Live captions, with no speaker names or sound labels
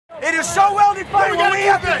It is so well defined. What we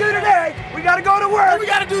have to do today, we got to go to work. We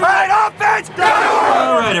got to do all right, offense, go to work.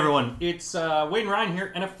 All right, everyone. It's Wade and Ryan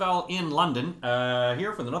here, NFL in London,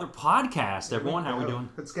 here for another podcast. Everyone, how are we doing?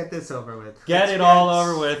 Let's get this over with. Get it all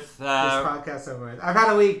over with. This podcast over with. I've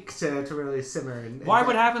had a week to really simmer. And why?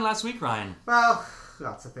 What happened last week, Ryan? Well,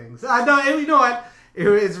 lots of things. No, you know what?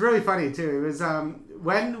 It's really funny too. It was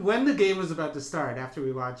when the game was about to start after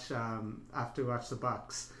we watched the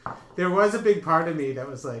Bucks. There was a big part of me that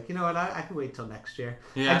was like, you know what? I can wait till next year.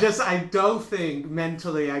 Yeah. I don't think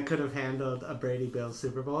mentally I could have handled a Brady Bills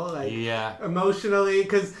Super Bowl. Like, yeah. Emotionally,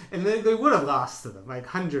 and they would have lost to them, like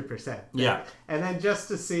 100%. Yeah. And then just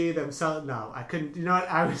to see them sell, no, I couldn't. You know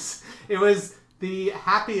what? It was the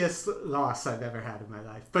happiest loss I've ever had in my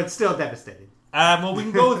life, but still devastating. Well, we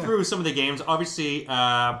can go through some of the games. Obviously,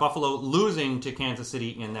 Buffalo losing to Kansas City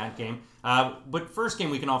in that game. But first game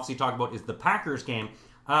we can obviously talk about is the Packers game.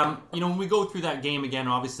 When we go through that game again,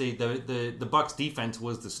 obviously the Bucs defense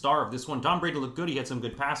was the star of this one. Tom Brady looked good. He had some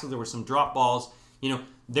good passes. There were some drop balls.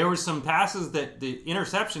 There were some passes the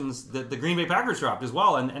interceptions that the Green Bay Packers dropped as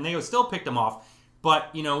well, and they still picked them off.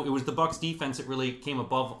 But, it was the Bucs defense that really came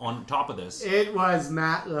above on top of this. It was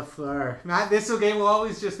Matt LaFleur. This game will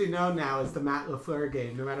always just be known now as the Matt LaFleur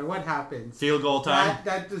game, no matter what happens. Field goal time.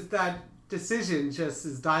 That decision just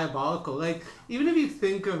is diabolical. Like, even if you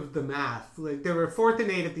think of the math, like, there were 4th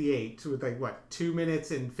and 8 at the 8 with, 2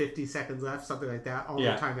 minutes and 50 seconds left, something like that, all the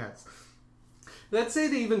timeouts. Let's say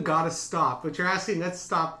they even got a stop, but you're asking, let's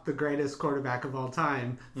stop the greatest quarterback of all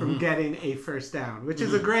time from getting a first down, which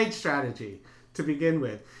is a great strategy to begin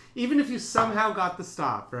with. Even if you somehow got the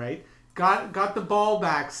stop, right? Got the ball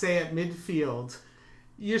back, say at midfield,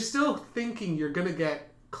 you're still thinking you're going to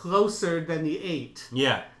get closer than the 8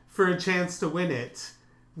 for a chance to win it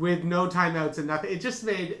with no timeouts and nothing. It just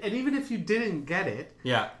made, and even if you didn't get it,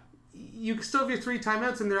 you still have your 3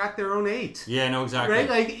 timeouts and they're at their own 8. Yeah, no, exactly. Right?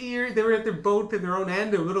 Like, they were at their boat in their own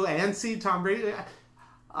end, they're a little antsy, Tom Brady.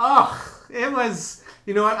 Oh, it was...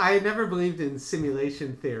 You know what? I had never believed in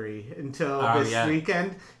simulation theory until this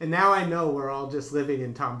weekend, and now I know we're all just living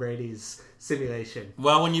in Tom Brady's simulation.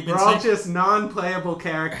 Well, when we're all just non-playable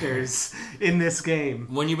characters in this game.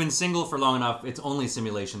 When you've been single for long enough, it's only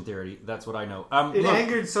simulation theory. That's what I know. It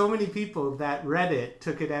angered so many people that Reddit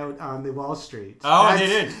took it out on the Wall Street. Oh, they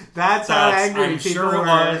did. That's how angry people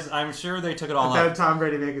were. I'm sure they took it all out. About Tom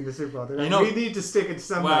Brady making the Super Bowl. They're like, we need to stick it to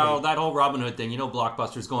somebody. Well, that whole Robin Hood thing,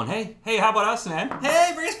 Blockbuster's going, hey, how about us, man?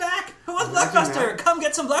 Hey, bring us back. Who wants Blockbuster? Come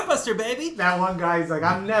get some Blockbuster, baby. That one guy's like,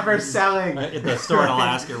 I'm never selling. At the store in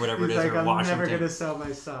Alaska or whatever it is, or Washington. I'm never going to sell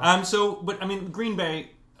my stuff. Green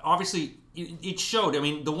Bay, obviously, it showed.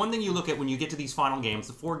 The one thing you look at when you get to these final games,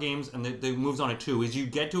 the 4 games and the moves on to 2, is you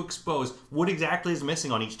get to expose what exactly is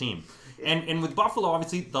missing on each team. And with Buffalo,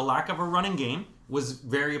 obviously, the lack of a running game was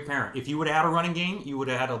very apparent. If you would have had a running game, you would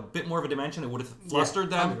have had a bit more of a dimension. It would have flustered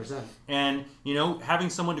them. 100%. And, having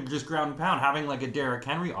someone to just ground and pound, having like a Derrick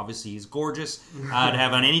Henry, obviously he's gorgeous to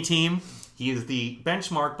have on any team. He is the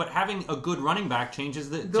benchmark, but having a good running back changes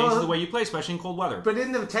the way you play, especially in cold weather. But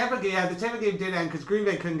in the Tampa game did end because Green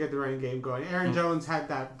Bay couldn't get the running game going. Aaron Jones had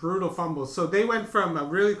that brutal fumble. So they went from a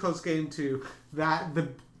really close game to the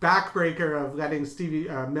backbreaker of letting Stevie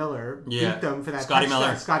Miller beat them for that Scotty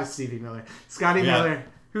touchdown. Scotty Miller.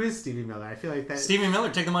 Who is Stevie Miller? I feel like that. Stevie Miller,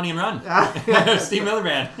 take the money and run. Steve Miller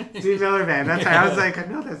Band. Steve Miller Band. That's right. I was like,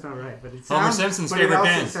 no, that's not right. But it sounds, Homer Simpson's favorite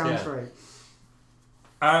band. It sounds right.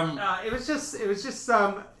 It was just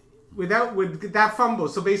with that fumble.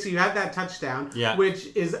 So basically, you had that touchdown,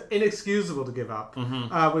 which is inexcusable to give up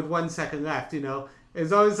with 1 second left.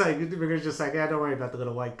 It's always like we're just like, don't worry about the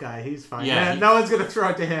little white guy. He's fine. No one's gonna throw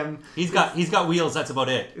it to him. He's got wheels. That's about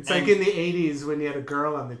it. It's like in the '80s when you had a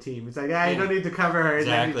girl on the team. It's like, you don't need to cover her.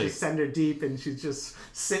 Exactly. And then you just send her deep, and she's just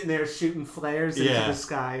sitting there shooting flares into the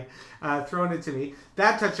sky, throwing it to me.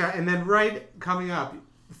 That touchdown, and then right coming up.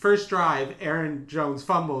 First drive, Aaron Jones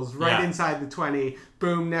fumbles right inside the 20.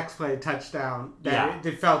 Boom, next play, touchdown.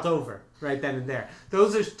 It felt over right then and there.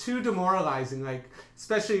 Those are too demoralizing,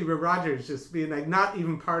 especially with Rodgers just being not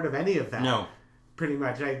even part of any of that. No. Pretty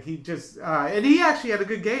much. He just, and he actually had a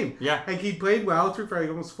good game. Yeah. He played well, threw for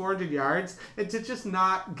almost 400 yards. And to just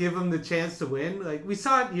not give him the chance to win, we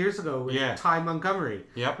saw it years ago with Ty Montgomery.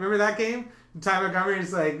 Yep. Remember that game? Ty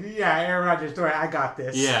Montgomery's like, Aaron Rodgers, don't worry, I got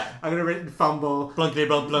this. Yeah. I'm going to fumble. Blunk.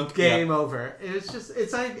 Game over.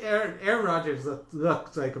 It's like Aaron Rodgers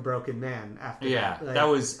looked like a broken man after that. That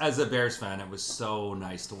was, as a Bears fan, it was so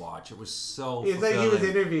nice to watch. It was so It's like he was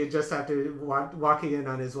interviewed just after walking in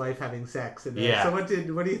on his wife having sex. And so what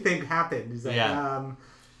do you think happened? He's like,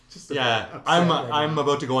 just a bit upset I'm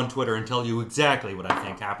about to go on Twitter and tell you exactly what I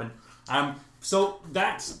think happened. So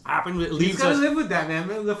that's happened. It He's leaves got to us. live with that, man.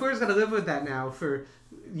 LaFleur's got to live with that now for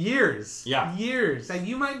years. Yeah. Years. And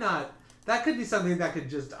you might not. That could be something that could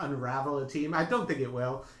just unravel a team. I don't think it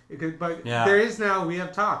will. It could, but there is now, we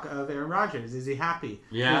have talk of Aaron Rodgers. Is he happy?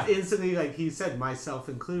 Yeah. He's instantly, like he said, myself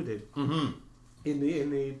included. Mm-hmm. In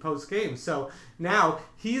the post game. So now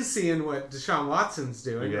he's seeing what Deshaun Watson's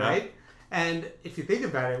doing, right? And if you think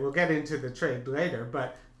about it, we'll get into the trade later,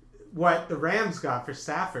 but what the Rams got for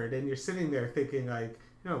Stafford, and you're sitting there thinking like,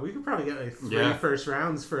 we could probably get like 3 first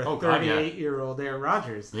rounds for a 38-year-old Aaron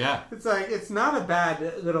Rodgers. Yeah. It's like, it's not a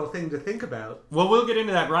bad little thing to think about. Well, we'll get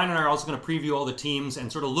into that. Ryan and I are also going to preview all the teams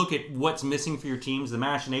and sort of look at what's missing for your teams, the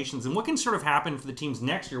machinations, and what can sort of happen for the teams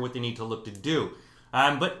next year, what they need to look to do.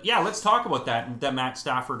 But yeah, let's talk about that Matt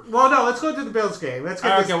Stafford. Well, no, let's go to the Bills game. Let's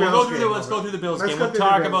go through the Bills game. We'll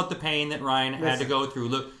talk about the pain that Ryan had to go through.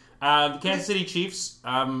 Look, the Kansas City Chiefs,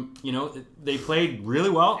 they played really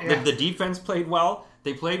well. Yeah. The defense played well.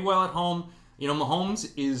 They played well at home. Mahomes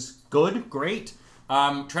is good, great.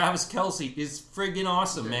 Travis Kelce is friggin'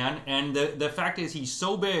 awesome, man. And the fact is, he's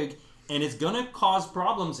so big. And it's going to cause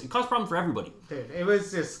problems. It caused problems for everybody. Dude, it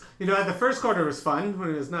was just, the first quarter was fun when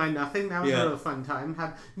it was 9-0. That was a real fun time.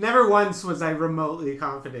 Never once was I remotely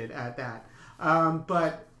confident at that.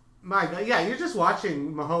 But, my God, you're just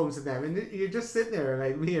watching Mahomes and them, and you're just sitting there,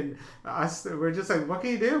 like me and us, we're just like, what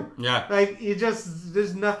can you do? Yeah. Like,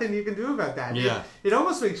 there's nothing you can do about that. Yeah. It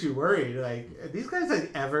almost makes you worried. Like, are these guys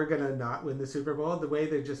ever going to not win the Super Bowl? The way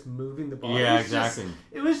they're just moving the ball. Yeah, exactly.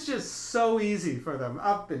 It was just so easy for them,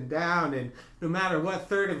 up and down, and no matter what,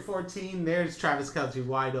 3rd and 14, there's Travis Kelce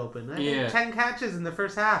wide open. 10 catches in the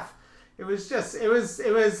first half. It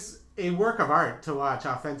was a work of art to watch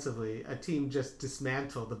offensively. A team just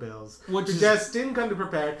dismantled the Bills. Just didn't come to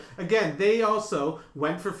prepared. Again, they also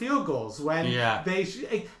went for field goals when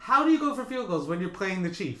how do you go for field goals when you're playing the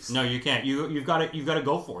Chiefs? No, you can't. You've got to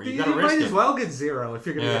go for it. You've got to risk it. You might as well get 0 if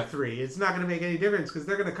you're going to get 3. It's not going to make any difference because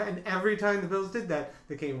they're going to. And every time the Bills did that,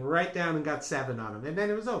 they came right down and got 7 on them, and then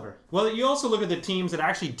it was over. Well, you also look at the teams that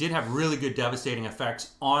actually did have really good, devastating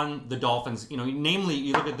effects on the Dolphins. Namely,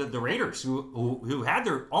 you look at the Raiders, who had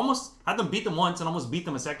them beat them once and almost beat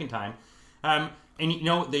them a second time. And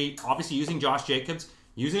they obviously using Josh Jacobs,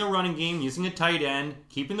 using a running game, using a tight end,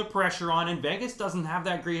 keeping the pressure on. And Vegas doesn't have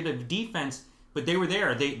that great of defense, but they were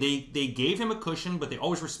there. They gave him a cushion, but they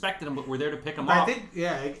always respected him, but were there to pick him up. I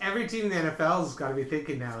think, every team in the NFL's got to be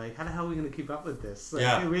thinking now, like, how the hell are we going to keep up with this? Like,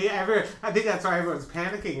 I think that's why everyone's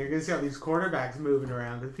panicking. You're going to see all these quarterbacks moving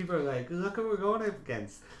around, because people are like, look what we're going up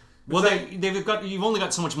against. Well, you've only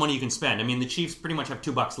got so much money you can spend. I mean, the Chiefs pretty much have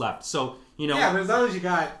 $2 left, so Yeah, but as long as you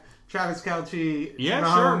got Travis Kelce,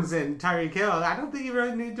 Mahomes, and Tyreek Hill, I don't think you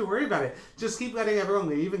really need to worry about it. Just keep letting everyone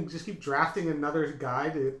leave, and just keep drafting another guy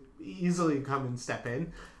to easily come and step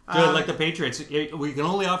in. Like the Patriots, we can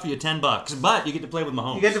only offer you $10, but you get to play with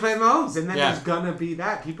Mahomes. You get to play with Mahomes, and then there's gonna be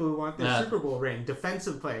people who want their Super Bowl ring,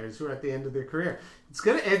 defensive players who are at the end of their career.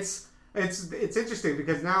 It's interesting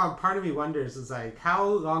because now part of me wonders is like, how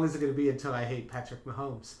long is it going to be until I hate Patrick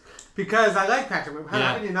Mahomes? Because I like Patrick Mahomes.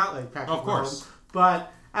 How can you not like Patrick Mahomes? Of course.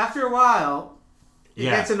 But after a while, it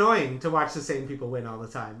gets annoying to watch the same people win all the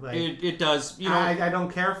time. Like, it does. I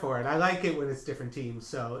don't care for it. I like it when it's different teams.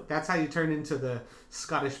 So that's how you turn into the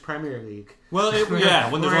Scottish Premier League. Well,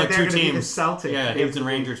 when there's only 2 teams. Celtic, Hibs and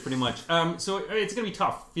Rangers, pretty much. So it's going to be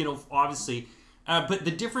tough, obviously. But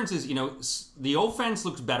the difference is, the offense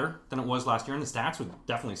looks better than it was last year, and the stats would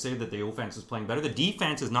definitely say that the offense is playing better. The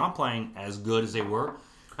defense is not playing as good as they were.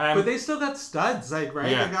 But they still got studs, right?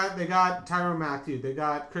 Yeah. They got Tyrann Mathieu, they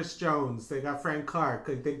got Chris Jones, they got Frank Clark.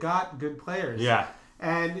 They got good players. Yeah.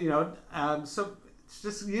 And, so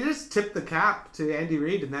you just tip the cap to Andy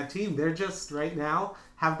Reid and that team. They're just, right now,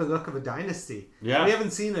 have the look of a dynasty. Yeah. We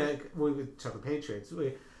haven't seen the Patriots.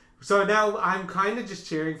 So now I'm kind of just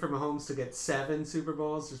cheering for Mahomes to get 7 Super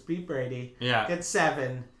Bowls. Just beat Brady. Yeah. Get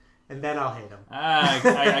 7, and then I'll hate him. I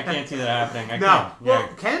can't see that happening.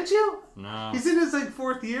 Can't you? No. He's in his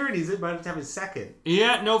 4th year, and he's about to have his 2nd.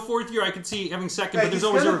 Yeah, no, 4th year I could see having 2nd, but there's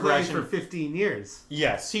always a regression. For 15 years.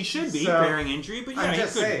 Yes, he should be bearing injury, but I'm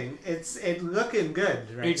just saying it's looking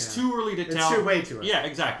good right It's now. too early to tell. It's way too early. Yeah,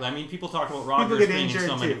 exactly. I mean, people talk about Rodgers being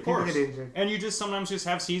so many, of course. People get injured. And you just sometimes just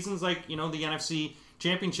have seasons like the NFC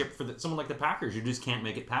Championship for someone like the Packers. You just can't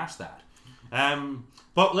make it past that.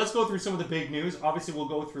 But let's go through some of the big news. Obviously, we'll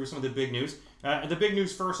go through some of the big news. The big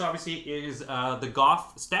news first, obviously, is the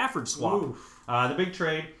Goff-Stafford swap. The big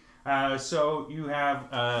trade. So you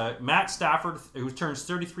have Matt Stafford, who turns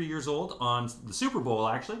 33 years old on the Super Bowl,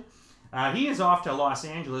 actually. He is off to Los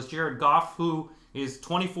Angeles. Jared Goff, who is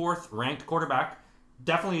 24th ranked quarterback,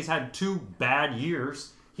 definitely has had 2 bad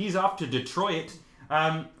years. he's off to Detroit.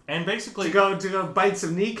 And basically to go bite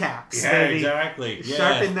some kneecaps. Yeah, maybe. exactly. Yeah.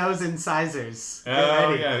 Sharpen those incisors. Get Oh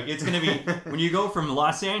ready. yeah, it's gonna be when you go from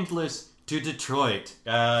Los Angeles to Detroit.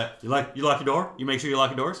 You lock your door. You make sure you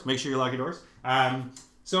lock your doors. Make sure you lock your doors.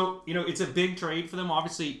 So it's a big trade for them.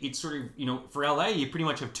 Obviously, it's sort of for LA, you pretty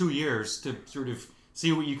much have 2 years to sort of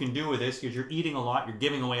see what you can do with this because you're eating a lot. You're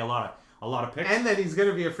giving away a lot of picks. And then he's going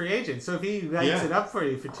to be a free agent. So if he lights it up for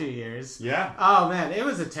you for 2 years. Yeah. Oh, man. It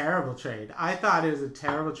was a terrible trade. I thought it was a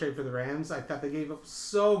terrible trade for the Rams. I thought they gave up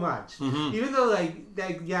so much. Mm-hmm. Even though,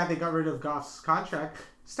 they got rid of Goff's contract,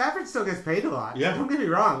 Stafford still gets paid a lot. Yeah. Don't get me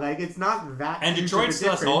wrong. It's not that And huge Detroit of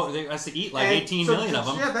a still difference. has to eat 18 million of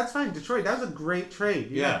them. Yeah, that's fine. Detroit, that was a great trade.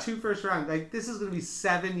 You Yeah. got 2 first rounds. This is going to be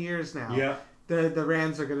 7 years now. Yeah. The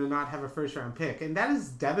Rams are going to not have a first round pick. And that is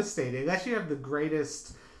devastating. Unless you have the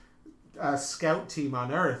greatest scout team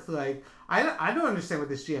on earth. I don't understand what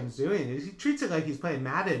this GM's doing. He treats it like he's playing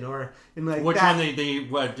Madden or in Which that, one?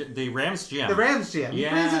 The Rams GM? the Rams GM. He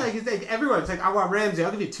Yeah. plays it like he's like everyone's like, I want Ramsey,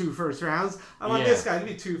 I'll give you 2 first rounds. I want Yeah. this guy, I'll give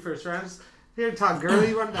you 2 first rounds. Here, Todd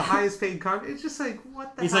Gurley, one of the highest paid contracts. It's just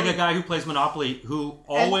what the He's hell? like a guy who plays Monopoly who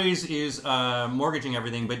always is mortgaging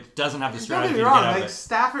everything but doesn't have the Don't strategy get to me get wrong, out of it.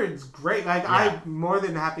 Stafford's great. Yeah. I'm more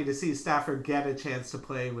than happy to see Stafford get a chance to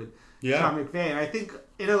play with Yeah. Sean McVay. And I think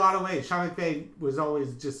in a lot of ways, Sean McVay was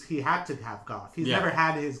always he had to have Goff. He's Yeah. never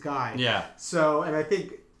had his guy. Yeah. So, and I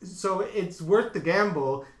think, it's worth the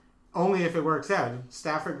gamble only if it works out. If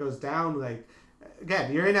Stafford goes down,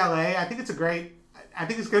 again, you're in LA. I think it's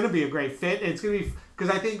going to be a great fit. It's going to be,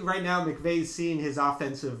 because I think right now McVay's seeing his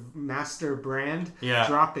offensive master brand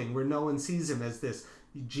dropping, where no one sees him as this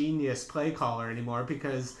genius play caller anymore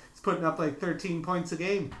because he's putting up 13 points a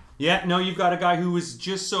game. Yeah, no, you've got a guy who was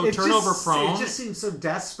just so turnover prone. It just seems so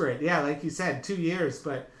desperate. Yeah, like you said, 2 years.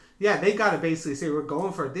 But yeah, they got to basically say we're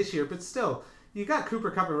going for it this year. But still, you got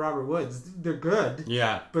Cooper Kupp and Robert Woods. They're good.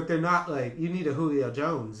 Yeah. But they're not you need a Julio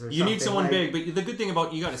Jones or something. You need someone big. But the good thing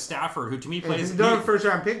about you got a Stafford who to me plays... You don't have a first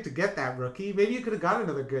round pick to get that rookie. Maybe you could have got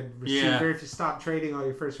another good receiver if you stopped trading all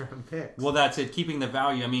your first round picks. Well, that's it. Keeping the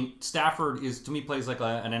value. I mean, Stafford to me plays like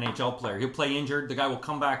an NHL player. He'll play injured. The guy will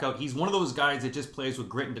come back out. He's one of those guys that just plays with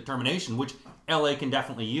grit and determination, which LA can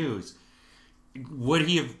definitely use. Would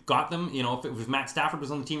he have got them? If Matt Stafford was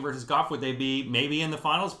on the team versus Goff, would they be maybe in the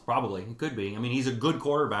finals? Probably. It could be. I mean, he's a good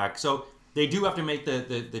quarterback. So they do have to make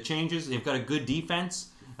the changes. They've got a good defense.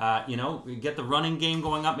 Get the running game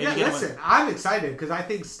going up. Maybe listen, I'm excited because I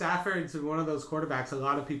think Stafford's one of those quarterbacks a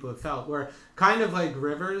lot of people have felt were kind of like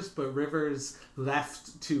Rivers, but Rivers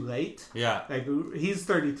left too late. Yeah. He's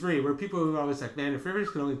 33, where people are always like, man, if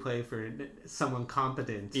Rivers can only play for someone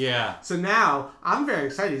competent. Yeah. So now, I'm very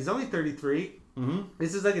excited. He's only 33. Mm-hmm.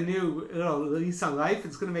 This is like a new lease on life.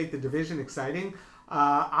 It's going to make the division exciting.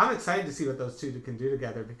 I'm excited to see what those two can do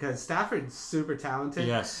together because Stafford's super talented.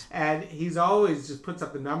 Yes. And he's always just puts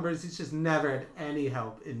up the numbers. He's just never had any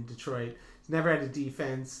help in Detroit. He's never had a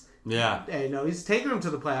defense. Yeah. And, he's taken them to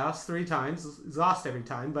the playoffs 3 times. He's lost every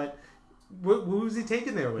time, but who's he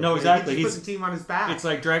taking there with? No, exactly. He just put the team on his back. It's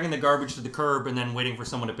like dragging the garbage to the curb and then waiting for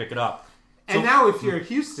someone to pick it up. And now if you're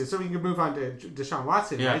Houston, so we can move on to Deshaun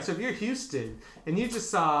Watson, Yeah. right? So if you're Houston and you just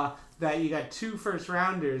saw that you got 2 first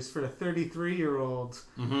rounders for a 33-year-old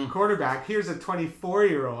quarterback, here's a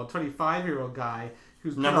 24-year-old, 25-year-old guy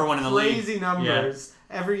who's number one in the league. Crazy numbers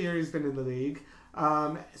every year he's been in the league.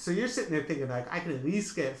 So you're sitting there thinking I can at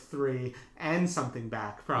least get 3 and something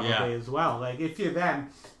back probably as well. If you're them,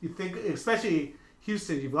 you think, especially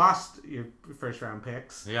Houston, you've lost your first round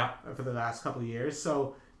picks for the last couple of years.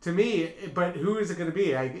 So to me, but who is it going to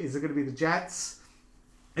be? Is it going to be the Jets?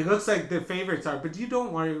 It looks like the favorites are, but you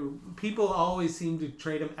don't want to. People always seem to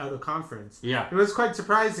trade them out of conference. Yeah. It was quite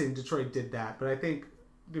surprising Detroit did that, but I think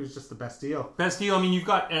it was just the best deal. Best deal. I mean, you've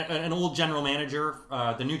got an old general manager.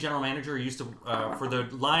 The new general manager used to, for the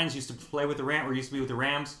Lions, used to play with the Rams, or used to be with the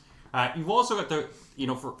Rams. You've also got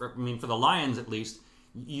for the Lions at least,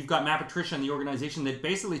 you've got Matt Patricia and the organization that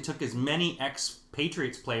basically took as many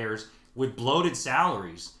ex-Patriots players with bloated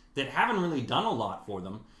salaries that haven't really done a lot for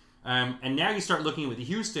them. And now you start looking with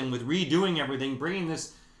Houston, with redoing everything, bringing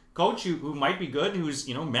this coach who might be good, who's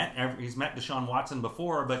met Deshaun Watson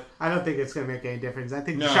before, but I don't think it's going to make any difference. I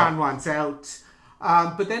think Deshaun wants out.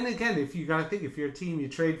 But then again, if you got to think, if you're a team, you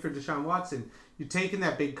trade for Deshaun Watson, you're taking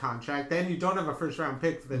that big contract, then you don't have a first round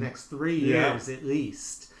pick for the next 3 years at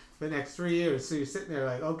least. The next 3 years, so you're sitting there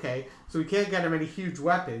like, okay, so we can't get him any huge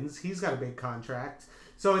weapons. He's got a big contract,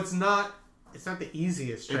 so it's not the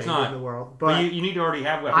easiest trade in the world. But you need to already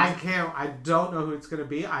have weapons. I don't know who it's going to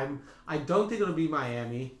be. I don't think it'll be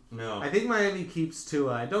Miami. No. I think Miami keeps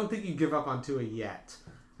Tua. I don't think you give up on Tua yet.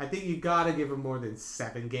 I think you got to give him more than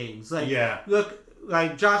 7 games. Like, Yeah. Look,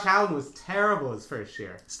 like Josh Allen was terrible his first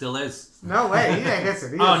year. Still is. No way. Yeah, I guess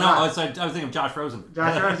it. I was thinking of Josh Rosen.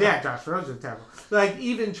 Josh Rosen terrible. Like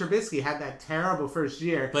even Trubisky had that terrible first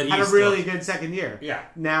year, but had a really good second year. Yeah.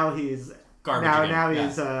 Now he's garbage. Now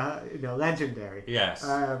he's legendary. Yes.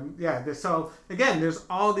 So again, there's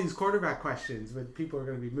all these quarterback questions, but people are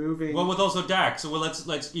going to be moving. Well, with also Dak. So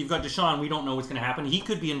let's you've got Deshaun. We don't know what's going to happen. He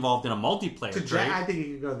could be involved in a multiplayer trade. I think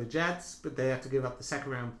he could go to the Jets, but they have to give up the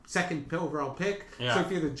second overall pick. Yeah. So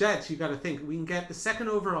if you're the Jets, you got to think we can get the second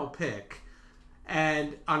overall pick,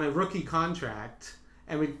 and on a rookie contract,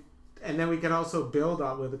 and then we can also build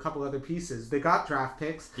on with a couple other pieces. They got draft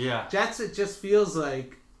picks. Yeah. Jets. It just feels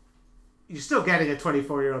like you're still getting a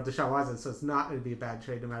 24-year-old Deshaun Watson, so it's not going to be a bad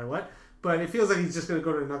trade no matter what. But it feels like he's just going to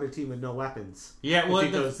go to another team with no weapons. Yeah, well,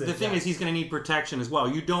 the thing is he's going to need protection as well.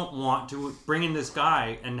 You don't want to bring in this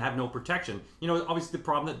guy and have no protection. Obviously the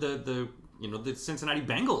problem that the Cincinnati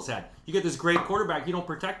Bengals had. You get this great quarterback, you don't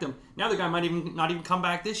protect him. Now the guy might not even come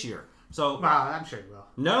back this year. So, well, I'm sure he will.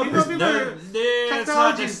 No,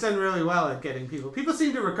 technology's done really well at getting people. People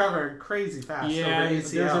seem to recover crazy fast. Yeah,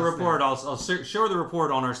 there's a report. I'll show the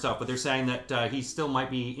report on our stuff, but they're saying that he still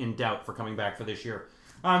might be in doubt for coming back for this year.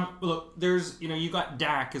 Look, there's you got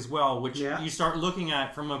Dak as well, which you start looking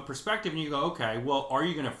at from a perspective, and you go, okay, well, are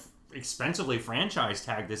you going to expensively franchise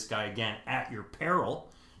tag this guy again at your peril?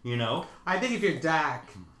 I think if you're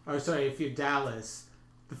if you're Dallas,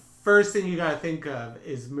 the first thing you got to think of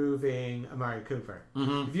is moving Amari Cooper.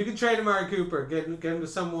 Mm-hmm. If you can trade Amari Cooper, get him to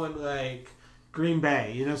someone like Green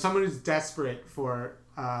Bay, someone who's desperate for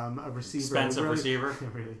a receiver. Expensive receiver.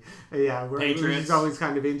 Really, yeah, Patriots. He's always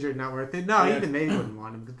kind of injured, not worth it. No, even they wouldn't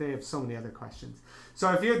want him because they have so many other questions.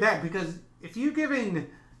 So if you're that, because if you're giving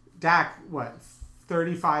Dak,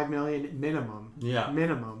 $35 million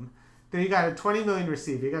minimum, then you got a $20 million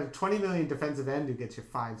receiver. You got a $20 million defensive end who gets you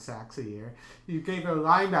 5 sacks a year. You gave a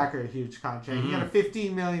linebacker a huge contract. Mm-hmm. You got a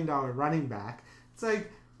 $15 million running back. It's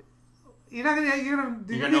like you got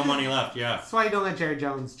no money left. Yeah, that's why you don't let Jerry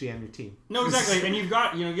Jones GM your team. No, exactly. And you've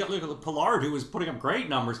got look at Pollard, who was putting up great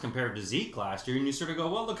numbers compared to Zeke last year, and you sort of go,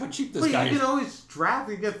 well, look how cheap this guy is. You can always draft.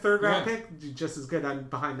 You get third round pick, just as good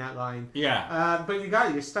behind that line. Yeah. But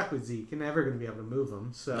you're stuck with Zeke. You're never going to be able to move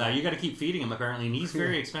him. So no, you got to keep feeding him apparently, and he's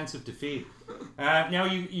very expensive to feed. Now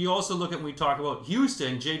you also look at when we talk about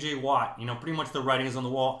Houston, J.J. Watt. Pretty much the writing is on the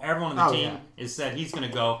wall. Everyone on the team has said he's going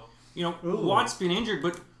to go. Watt's been injured,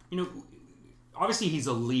 but obviously he's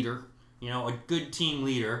a leader. A good team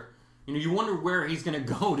leader. You wonder where he's going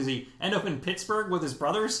to go. Does he end up in Pittsburgh with his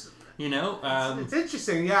brothers? It's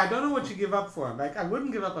interesting. Yeah, I don't know what you give up for him. Like, I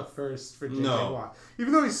wouldn't give up a first for J.J. Watt,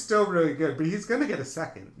 even though he's still really good. But he's going to get a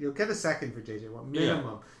second. You'll get a second for J.J. Watt minimum.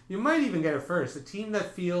 Yeah. You might even get a first. A team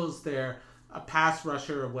that feels they're a pass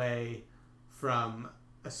rusher away from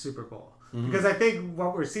a Super Bowl. Mm-hmm. Because I think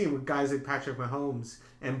what we're seeing with guys like Patrick Mahomes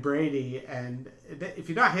and Brady, and if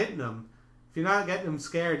you're not hitting them, if you're not getting them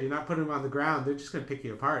scared, you're not putting them on the ground, they're just going to pick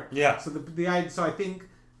you apart. Yeah. So so I think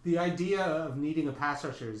the idea of needing a pass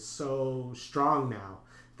rusher is so strong now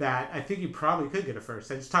that I think you probably could get a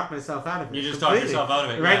first. I just talked myself out of it. You just talked yourself out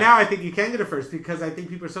of it. Right now, I think you can get a first because I think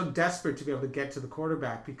people are so desperate to be able to get to the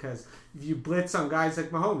quarterback because if you blitz on guys like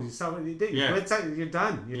Mahomes, you saw what he did. You blitz out, you're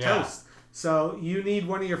done. You're toast. So you need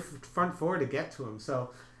one of your front four to get to him.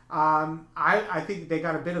 So I think they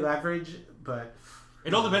got a bit of leverage, but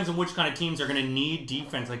it all depends on which kind of teams are going to need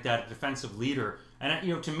defense like that, a defensive leader.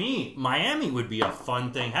 And, to me, Miami would be a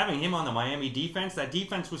fun thing. Having him on the Miami defense, that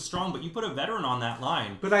defense was strong, but you put a veteran on that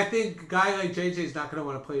line. But I think a guy like JJ's not going to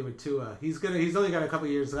want to play with Tua. He's only got a couple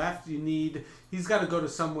years left. He's got to go to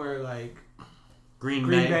somewhere like Green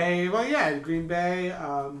Bay. Well, yeah, Green Bay.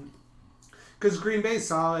 Because Green Bay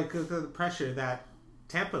saw the pressure that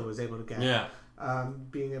Tampa was able to get. Yeah.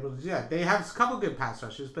 Being able to do that. They have a couple good pass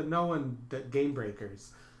rushers, but no one game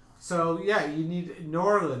breakers. So, yeah, you need New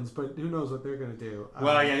Orleans, but who knows what they're going to do. Who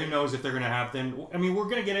knows if they're going to have them. I mean, we're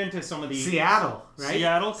going to get into some of the... Seattle, right?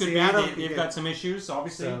 Seattle could be. They've got some issues,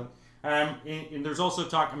 obviously. So, and there's also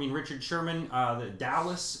talk, Richard Sherman,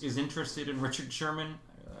 Dallas is interested in Richard Sherman.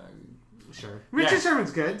 Sure. Richard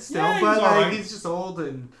Sherman's good still, yeah, but he's just old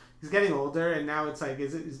and he's getting older, and now it's like,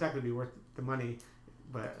 is not going to be worth the money.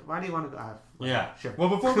 But why do you want to go? Sure. Well,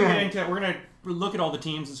 before we get into it, we're going to look at all the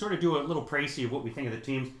teams and sort of do a little précis of what we think of the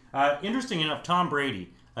teams. Interesting enough, Tom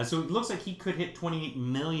Brady. So it looks like he could hit $28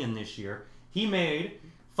 million this year. He made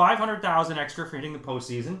 $500,000 extra for hitting the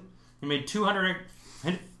postseason. He made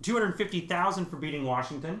 $250,000 for beating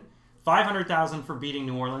Washington, $500,000 for beating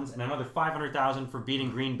New Orleans, and another $500,000 for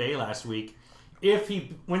beating Green Bay last week. If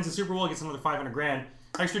he wins the Super Bowl, he gets another $500,000.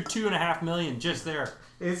 Extra $2.5 million just there.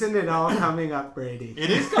 Isn't it all coming up, Brady?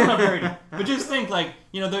 It is coming up, Brady. But just think, like,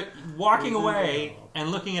 they're walking away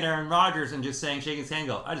and looking at Aaron Rodgers and just saying, shaking his hand,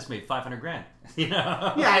 go, I just made $500,000.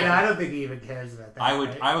 Yeah, I know. I don't think he even cares about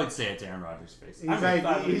that. I would say it to Aaron Rodgers' face. He's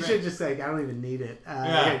like, he should just say, I don't even need it.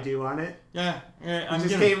 Do you want it? Yeah. He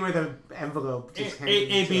just came with an envelope.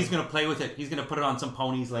 AB's going to play with it. He's going to put it on some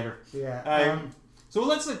ponies later. Yeah. So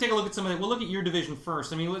let's take a look at some of it. We'll look at your division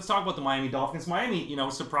first. I mean, let's talk about the Miami Dolphins. Miami,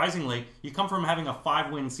 surprisingly, you come from having a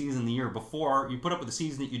 5-win season the year before. You put up with the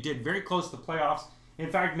season that you did, very close to the playoffs. In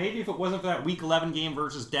fact, maybe if it wasn't for that Week 11 game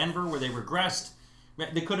versus Denver where they regressed,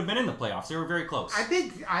 they could have been in the playoffs. They were very close. I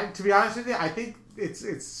think, to be honest with you, I think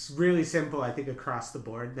it's really simple, I think, across the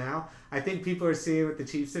board now. I think people are seeing what the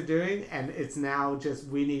Chiefs are doing, and it's now just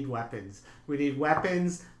we need weapons. We need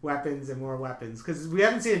weapons, and more weapons. Because we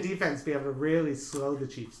haven't seen a defense be able to really slow the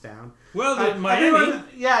Chiefs down. Well, Miami...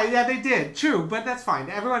 Yeah, they did. True, but that's fine.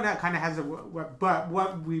 Everyone that kind of has a... But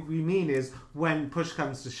what we mean is when push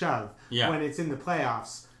comes to shove, when it's in the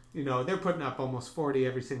playoffs, they're putting up almost 40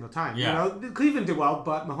 every single time. Yeah. Cleveland did well,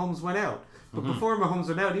 but Mahomes went out. But before Mahomes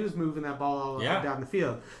went out, he was moving that ball all down the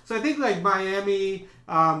field. So I think like Miami,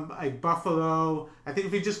 like Buffalo, I think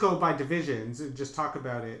if you just go by divisions and just talk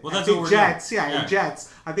about it. Well, that's I what we're Jets, doing. And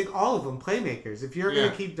Jets, I think all of them playmakers. If you're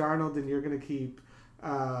going to keep Darnold and you're going to keep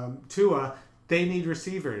Tua, they need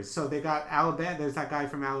receivers. So they got Alabama. There's that guy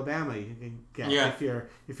from Alabama you can get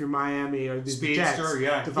if you're Miami or the Speedster,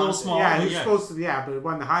 Jets. A little small. Yeah, he's supposed to. Yeah, but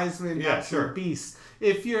won the Heisman. Yeah, sure. Beast.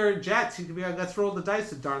 If you're Jets, you could be like, let's roll the dice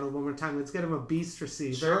with Darnold one more time. Let's get him a beast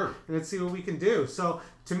receiver. Sure. And let's see what we can do. So,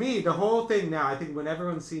 to me, the whole thing now, I think when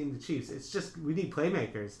everyone's seeing the Chiefs, it's just we need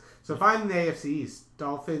playmakers. So, if I'm in the AFC East,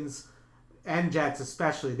 Dolphins and Jets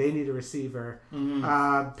especially, they need a receiver.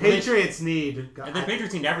 Patriots need... And the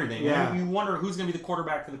Patriots need everything. Yeah. You wonder who's going to be the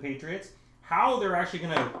quarterback for the Patriots. How they're actually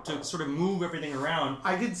going to sort of move everything around.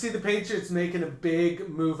 I could see the Patriots making a big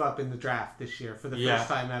move up in the draft this year for the first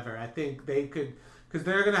time ever. I think they could... Because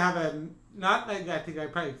they're going to have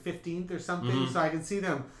probably 15th or something. So I can see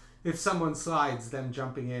them, if someone slides, them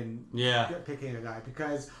jumping in, picking a guy.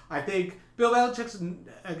 Because I think Bill Belichick's,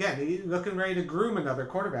 again, he's looking ready to groom another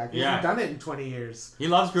quarterback. He hasn't done it in 20 years. He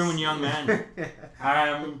loves grooming young men.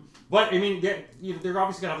 But, I mean, they're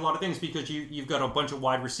obviously going to have a lot of things because you've got a bunch of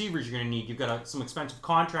wide receivers you're going to need. You've got some expensive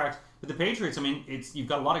contracts. But the Patriots, I mean, you've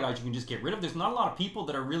got a lot of guys you can just get rid of. There's not a lot of people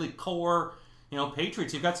that are really core...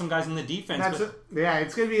 Patriots, you've got some guys in the defense.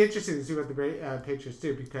 It's going to be interesting to see what the Patriots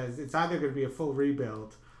do because it's either going to be a full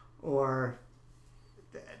rebuild or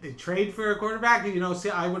they trade for a quarterback.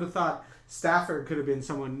 I would have thought Stafford could have been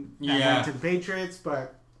someone that went to the Patriots,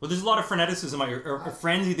 but... Well, there's a lot of freneticism or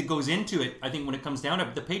frenzy that goes into it, I think, when it comes down to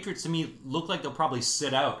it. The Patriots, to me, look like they'll probably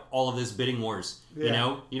sit out all of this bidding wars.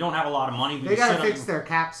 Yeah. You don't have a lot of money. They got to fix their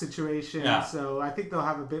cap situation, so I think they'll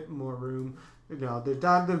have a bit more room. They're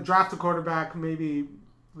done. They've drafted a quarterback. Maybe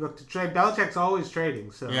look to trade. Belichick's always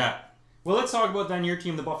trading. So Well, let's talk about then your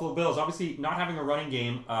team, the Buffalo Bills. Obviously, not having a running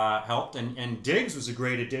game helped, and Diggs was a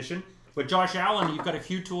great addition. But Josh Allen, you've got a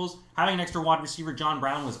few tools. Having an extra wide receiver, John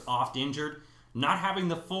Brown, was oft injured. Not having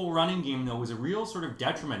the full running game, though, was a real sort of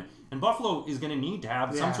detriment. And Buffalo is going to need to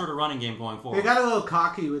have some sort of running game going forward. They got a little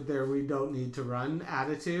cocky with their we don't need to run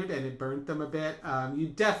attitude, and it burnt them a bit. You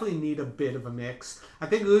definitely need a bit of a mix. I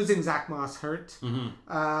think losing Zach Moss hurt.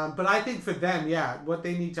 But I think for them, what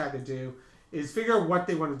they need to either do is figure out what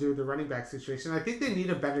they want to do with the running back situation. I think they need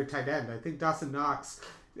a better tight end. I think Dawson Knox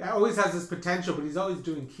always has this potential, but he's always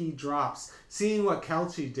doing key drops. Seeing what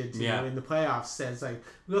Kelce did to him in the playoffs says, like,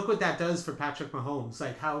 look what that does for Patrick Mahomes.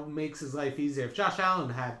 Like, how it makes his life easier. If Josh Allen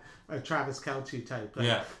had a Travis Kelce type.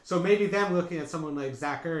 So maybe them looking at someone like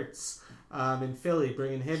Zach Ertz in Philly,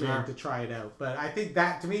 bringing him in to try it out. But I think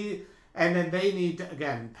that, to me, and then they need to,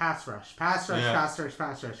 again, pass rush. Pass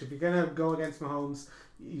rush. If you're going to go against Mahomes,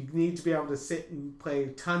 you need to be able to sit and play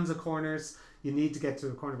tons of corners. You need to get to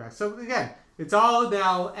the cornerback. So, again, it's all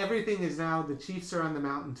now, everything is now, the Chiefs are on the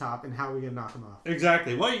mountaintop, and how are we going to knock them off?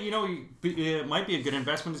 Exactly. Well, it might be a good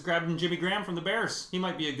investment is grabbing Jimmy Graham from the Bears. He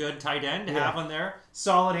might be a good tight end to have on there.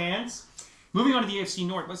 Solid hands. Moving on to the AFC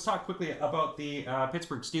North, let's talk quickly about the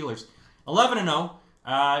Pittsburgh Steelers. 11-0.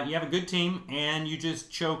 You have a good team, and you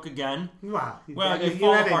just choke again. Wow. You had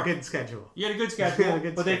apart. a good schedule. You had a good schedule,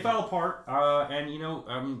 but they fell apart.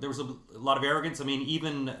 And there was a lot of arrogance. I mean,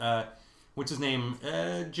 even... what's his name?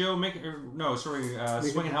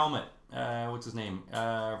 Swinging Helmet. What's his name?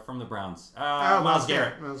 From the Browns. Myles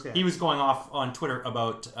Garrett. He was going off on Twitter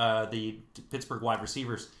about the Pittsburgh wide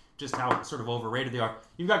receivers, just how sort of overrated they are.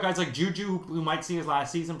 You've got guys like Juju, who might see his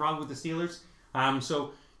last season probably with the Steelers.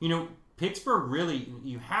 Pittsburgh really,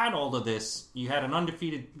 you had all of this. You had an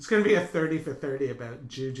undefeated. It's going to be a 30 for 30 about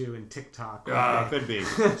Juju and TikTok. Could be.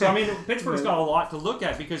 So I mean, Pittsburgh's got a lot to look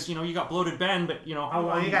at because you got bloated Ben, but how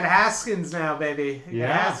long? You got Haskins now, baby. You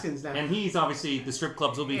got Haskins now, and he's obviously the strip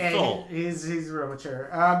clubs will be full. He's real mature.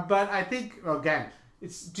 But I think again,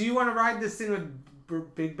 do you want to ride this thing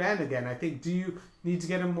with Big Ben again? I think do you need to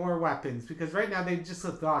get him more weapons because right now they just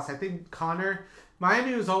look lost. I think Connor.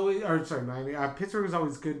 Pittsburgh was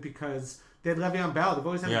always good because they had Le'Veon Bell. They've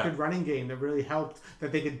always had a good running game that really helped,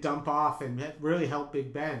 that they could dump off and really help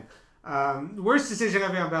Big Ben. The worst decision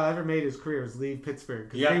Le'Veon Bell ever made in his career was leave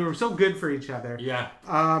Pittsburgh because they were so good for each other. Yeah.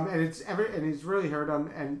 And he's really hurt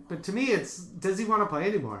him. But to me, it's does he want to play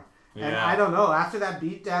anymore? Yeah. And I don't know. After that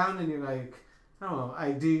beatdown, and you're like, I don't know.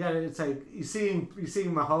 It's like you seeing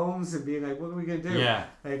Mahomes and being like, what are we gonna do? Yeah.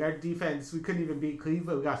 Like our defense, we couldn't even beat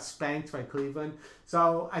Cleveland. We got spanked by Cleveland.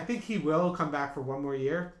 So I think he will come back for one more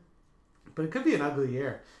year, but it could be an ugly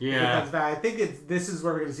year. Yeah. That's bad. I think this is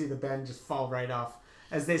where we're gonna see the Ben just fall right off,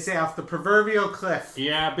 as they say, off the proverbial cliff.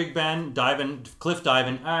 Yeah, Big Ben cliff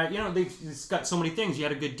diving. They've got so many things. You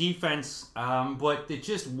had a good defense, but it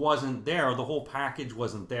just wasn't there. The whole package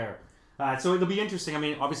wasn't there. So it'll be interesting. I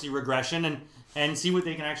mean, obviously regression and see what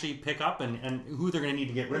they can actually pick up and who they're going to need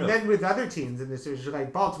to get rid of. And then with other teams in this division,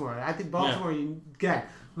 like Baltimore, I think Baltimore,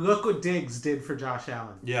 look what Diggs did for Josh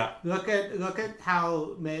Allen. Yeah. Look at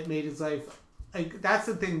how made his life. Like that's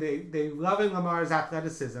the thing. They love in Lamar's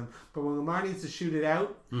athleticism, but when Lamar needs to shoot it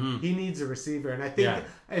out, he needs a receiver. And I think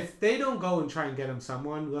if they don't go and try and get him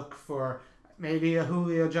someone, look for maybe a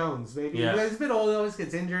Julio Jones. Maybe he's a bit old, always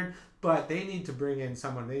gets injured. But they need to bring in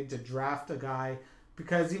someone. They need to draft a guy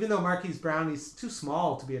because even though Marquise Brown, he's too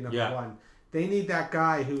small to be a number one. They need that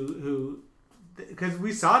guy who because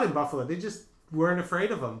we saw it in Buffalo. They just weren't afraid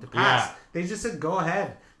of him to pass. Yeah. They just said, "Go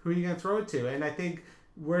ahead. Who are you going to throw it to?" And I think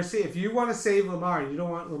if you want to save Lamar, and you don't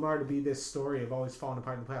want Lamar to be this story of always falling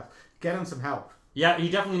apart in the playoffs, get him some help. Yeah, he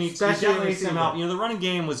definitely needs some help. The running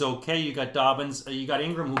game was okay. You got Dobbins. You got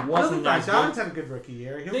Ingram, who wasn't as good. Dobbins had a good rookie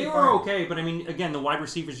year. They were okay, but I mean, again, the wide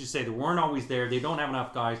receivers, you say, they weren't always there. They don't have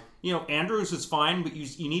enough guys. Andrews was fine, but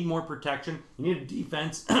you need more protection. You need a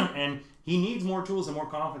defense, and he needs more tools and more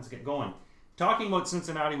confidence to get going. Talking about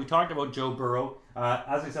Cincinnati, we talked about Joe Burrow.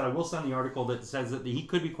 As I said, I will send the article that says that he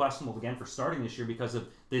could be questionable again for starting this year because of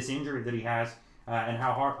this injury that he has and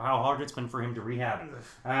how hard it's been for him to rehab.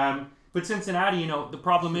 But Cincinnati, the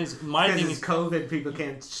problem is, thing is COVID, people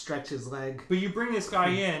can't stretch his leg. But you bring this guy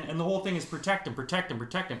in, and the whole thing is protect him,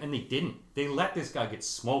 and they didn't. They let this guy get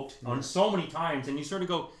smoked on so many times, and you sort of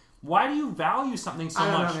go, why do you value something so much?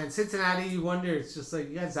 I don't know, man. Cincinnati, you wonder, it's just like,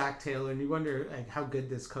 you got Zach Taylor, and you wonder like how good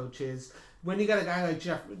this coach is. When you got a guy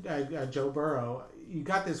like Joe Burrow, you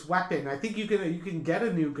got this weapon. I think you can get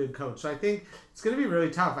a new good coach. So I think it's going to be really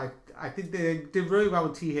tough. I think they did really well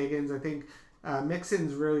with T. Higgins. I think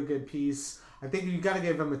Mixon's a really good piece. I think you got to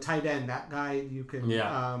give him a tight end. That guy you can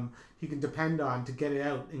he can depend on to get it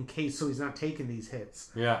out in case, so he's not taking these hits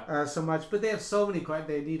so much. But they have so many.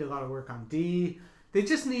 They need a lot of work on D. They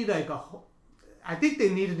just need I think they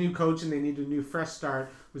need a new coach and they need a new fresh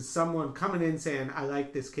start with someone coming in saying, "I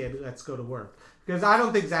like this kid. Let's go to work." Because I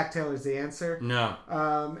don't think Zach Taylor's the answer. No.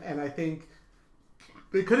 And I think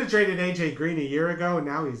they could have traded AJ Green a year ago, and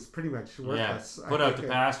now he's pretty much worthless. Yeah, put out to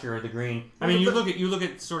pasture the Green. I mean, you look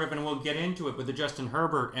at sort of, and we'll get into it with the Justin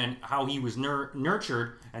Herbert and how he was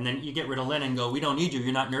nurtured, and then you get rid of Lynn and go, "We don't need you.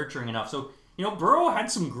 You're not nurturing enough." So Burrow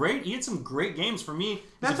had some great games for me.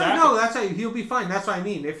 That's why he'll be fine. That's what I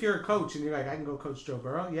mean. If you're a coach and you're like, I can go coach Joe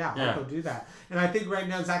Burrow, I'll go do that. And I think right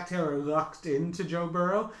now Zach Taylor lucked into Joe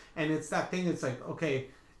Burrow, and it's that thing. It's like, okay,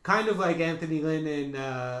 kind of like Anthony Lynn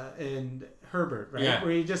and Herbert, right? Yeah.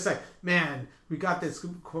 Where you just like, man, we got this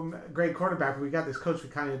great quarterback, but we got this coach we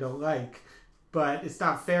kind of don't like. But it's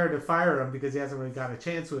not fair to fire him because he hasn't really got a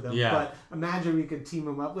chance with him. Yeah. But imagine we could team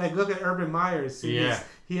him up. Like, look at Urban Meyer.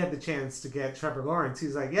 He had the chance to get Trevor Lawrence.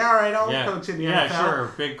 He's like, all right, I'll coach in the NFL. Yeah,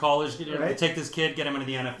 sure. Big college. Take this kid, get him into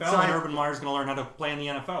the NFL, and Urban Meyer's going to learn how to play in the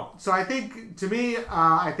NFL. So I think, to me,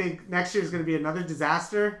 I think next year is going to be another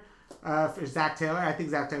disaster for Zach Taylor. I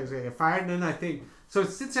think Zach Taylor's going to get fired. And then I think, so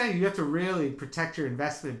Cincinnati, you have to really protect your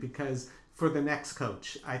investment because for the next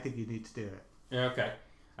coach, I think you need to do it. Yeah, okay.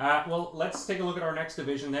 Well, let's take a look at our next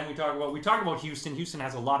division. Then we talk about Houston. Houston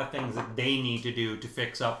has a lot of things that they need to do to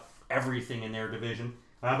fix up everything in their division.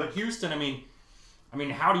 But Houston, I mean,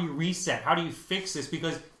 how do you reset? How do you fix this?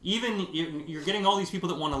 Because even you're getting all these people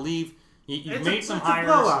that want to leave. You've made some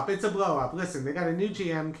hires. It's a blow up. Listen, they got a new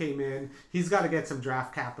GM came in. He's got to get some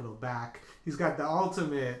draft capital back. He's got the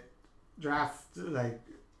ultimate draft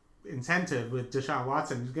incentive with Deshaun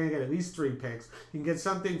Watson. He's going to get at least 3 picks. You can get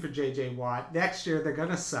something for J.J. Watt. Next year, they're going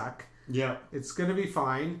to suck. Yeah. It's going to be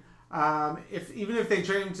fine. Even if they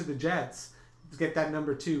trade him to the Jets to get that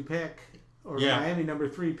number 2 pick, or Miami number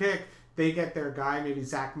 3 pick, they get their guy, maybe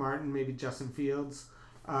Zach Martin, maybe Justin Fields.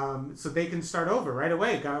 So they can start over right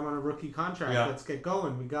away. Got him on a rookie contract. Yeah. Let's get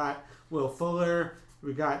going. We got Will Fuller.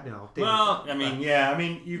 We got you got.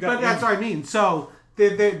 But that's what I mean. So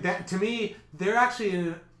to me, they're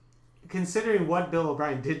actually considering what Bill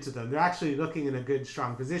O'Brien did to them. They're actually looking in a good,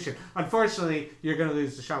 strong position. Unfortunately, you're going to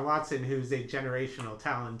lose Deshaun Watson, who's a generational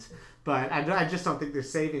talent. But I just don't think they're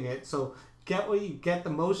saving it. So get the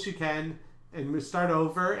most you can, and start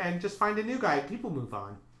over, and just find a new guy. People move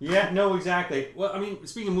on. Yeah, no, exactly. Well, I mean,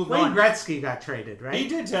 speaking of moving on, Wayne Gretzky got traded, right? He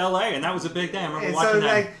did to LA, and that was a big thing. I remember watching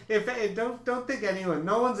that. Don't think anyone.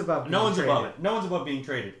 No one's above. No one's above it. No one's above being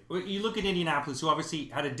traded. You look at Indianapolis, who obviously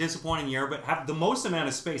had a disappointing year, but have the most amount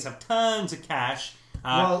of space, have tons of cash.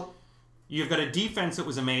 You've got a defense that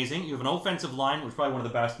was amazing. You have an offensive line, which was probably one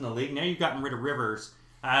of the best in the league. Now you've gotten rid of Rivers.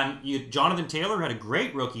 Jonathan Taylor had a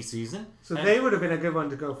great rookie season. So they would have been a good one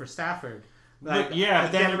to go for Stafford. Get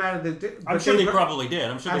him out of the. I'm sure they probably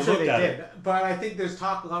did. I'm sure they did. But I think there's a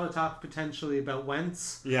lot of talk potentially about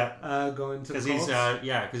Wentz. Going to the Colts.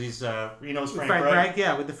 Because he's Frank Reich.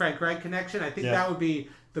 Yeah, with the Frank Reich connection, I think that would be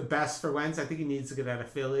the best for Wentz. I think he needs to get out of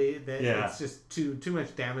Philly. It's just too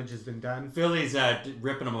much damage has been done. Philly's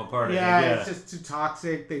ripping them apart. It's just too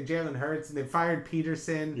toxic. Jalen Hurts, and they fired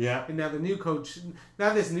Peterson. Yeah. And now this new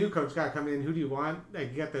coach got to come in. Who do you want?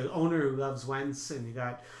 Like, you got the owner who loves Wentz, and you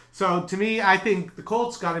got. So to me, I think the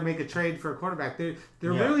Colts got to make a trade for a quarterback. They're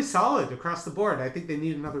really solid across the board. I think they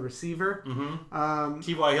need another receiver. Mm-hmm.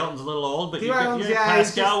 T.Y. Hilton's a little old, but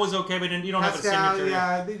Pascal was okay, but you don't have a signature.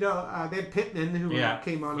 Yeah, they had Pittman who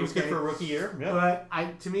came on. He was good for a rookie year. Yeah. But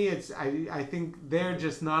I think they're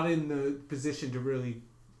just not in the position to really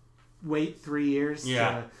wait 3 years.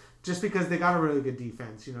 Yeah. Just because they got a really good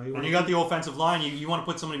defense, you got the offensive line. You want to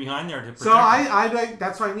put somebody behind there to protect. So I like.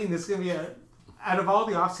 That's what I mean. This is going to be out of all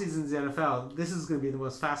the off seasons in the NFL, this is going to be the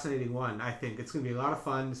most fascinating one. I think it's going to be a lot of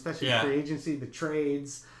fun, especially free agency, the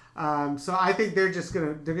trades. So I think they're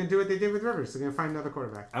going to do what they did with Rivers. They're going to find another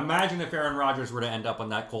quarterback. Imagine if Aaron Rodgers were to end up on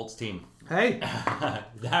that Colts team. Hey,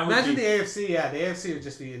 imagine the AFC. Yeah, the AFC would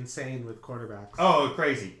just be insane with quarterbacks. Oh,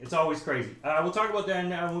 crazy! It's always crazy. We'll talk about that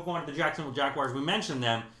now. Move on to the Jacksonville Jaguars. We mentioned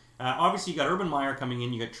them. Obviously, you got Urban Meyer coming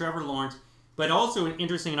in. You got Trevor Lawrence. But also,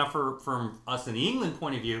 interesting enough from us in the England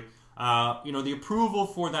point of view, the approval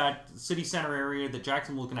for that city center area that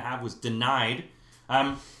Jacksonville was going to have was denied,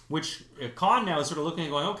 which Con now is sort of looking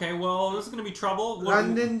and going, okay, well, this is going to be trouble.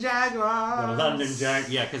 London Jaguars.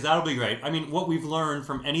 Yeah, because that'll be great. I mean, what we've learned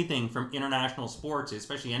from anything from international sports,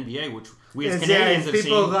 especially NBA, which we as Canadians have seen.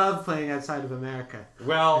 People love playing outside of America.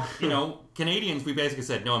 Well, Canadians, we basically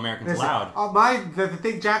said no Americans allowed. The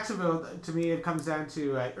thing, Jacksonville, to me, it comes down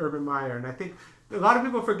to Urban Meyer, and I think a lot of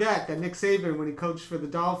people forget that Nick Saban, when he coached for the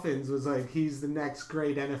Dolphins, was like, he's the next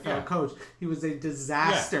great NFL coach. He was a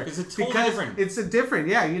disaster. Yeah, it's different. It's different.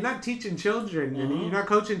 Yeah, you're not teaching children. Mm-hmm. You're not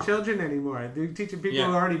coaching children anymore. You're teaching people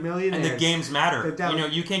who are already millionaires. And the games matter.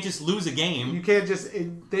 You can't just lose a game. You can't just...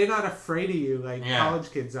 they're not afraid of you like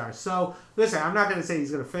college kids are. So, listen, I'm not going to say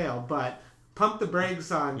he's going to fail, but... pump the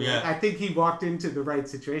brakes on. Yeah. I think he walked into the right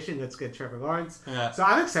situation. Let's get Trevor Lawrence. Yeah. So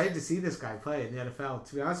I'm excited to see this guy play in the NFL.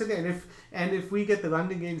 To be honest with you, and if we get the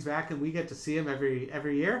London games back and we get to see him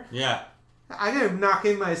every year, I'm gonna knock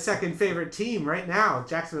in my second favorite team right now,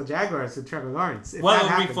 Jacksonville Jaguars with Trevor Lawrence. Well,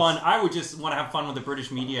 it would be fun. I would just want to have fun with the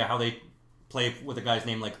British media, how they play with a guy's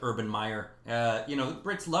name like Urban Meyer.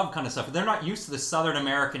 Brits love kind of stuff. They're not used to the Southern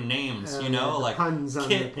American names, like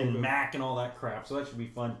Kit and Mac and all that crap. So that should be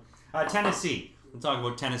fun. Tennessee. We'll talk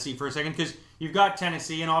about Tennessee for a second because you've got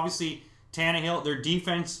Tennessee and obviously Tannehill, their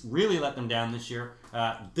defense really let them down this year.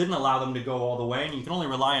 Didn't allow them to go all the way, and you can only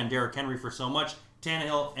rely on Derrick Henry for so much.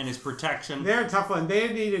 Tannehill and his protection. They're a tough one.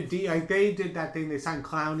 They needed they did that thing. They signed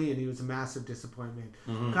Clowney, and he was a massive disappointment.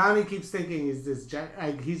 Mm-hmm. Clowney keeps thinking he's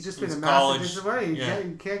just been a massive disappointment.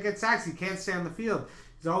 He can't get sacks. He can't stay on the field.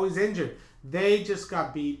 He's always injured. They just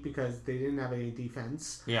got beat because they didn't have any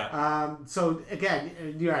defense. Yeah. So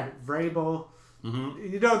again, you had Vrabel.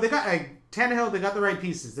 Mm-hmm. They got Tannehill. They got the right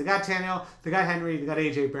pieces. They got Tannehill. They got Henry. They got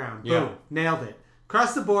AJ Brown. Yeah. Boom, nailed it.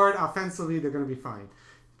 Across the board, offensively, they're going to be fine.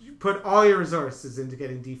 You put all your resources into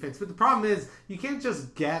getting defense, but the problem is you can't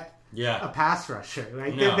just get a pass rusher.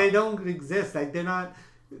 They don't exist. They're not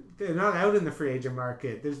out in the free agent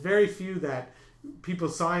market. There's very few that people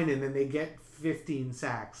sign and then they get 15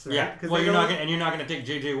 sacks. Right? Yeah. Well, you're not going to take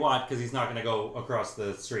J.J. Watt because he's not going to go across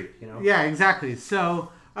the street. Yeah, exactly.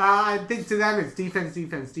 So I think to them it's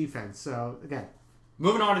defense. So, again.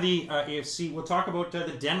 Moving on to the AFC, we'll talk about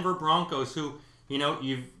the Denver Broncos, who,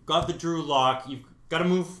 you've got the Drew Lock. You've got to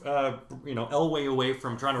move, Elway away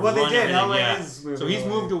from trying to run everything. Elway so he's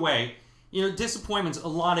moved away. Disappointments, a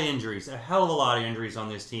lot of injuries, a hell of a lot of injuries on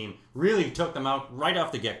this team. Really took them out right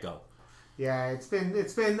off the get-go. Yeah, it's been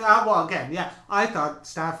well, again, I thought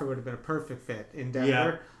Stafford would have been a perfect fit in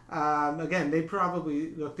Denver. Yeah. Again, they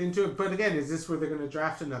probably looked into it, but again, is this where they're going to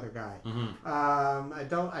draft another guy? Mm-hmm.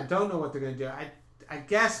 I don't know what they're going to do. I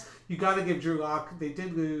guess you got to give Drew Lock. They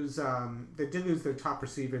did lose their top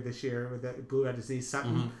receiver this year with that blew out his knee,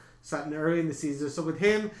 Sutton. Mm-hmm. Sutton early in the season. So with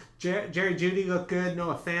him, Jerry Jeudy looked good.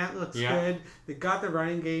 Noah Fant looks good. They got the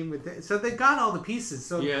running game so they got all the pieces.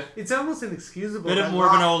 So it's almost inexcusable. Bit of more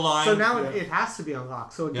of an O-line. So now it has to be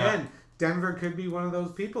unlocked. So again, Denver could be one of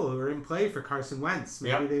those people who are in play for Carson Wentz.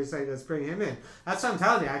 Maybe they say, let's bring him in. That's what I'm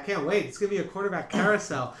telling you. I can't wait. It's going to be a quarterback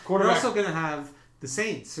carousel. We're also going to have the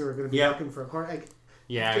Saints who are going to be looking for a quarterback.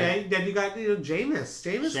 Okay, then you got Jameis.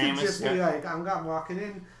 Jameis could just be like, I'm walking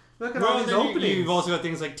in. Look at all these openings. You've also got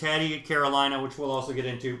things like Teddy at Carolina, which we'll also get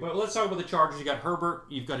into. But let's talk about the Chargers. You got Herbert.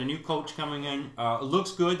 You've got a new coach coming in. It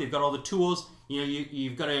looks good. They've got all the tools.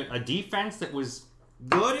 You've got a defense that was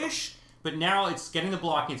goodish, but now it's getting the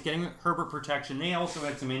blocking. It's getting Herbert protection. They also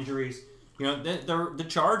had some injuries. The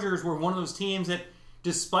Chargers were one of those teams that,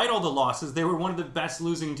 despite all the losses, they were one of the best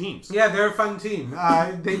losing teams. Yeah, they're a fun team.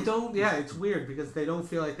 They don't. Yeah, it's weird because they don't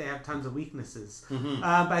feel like they have tons of weaknesses. Mm-hmm.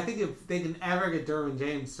 But I think if they can ever get Derwin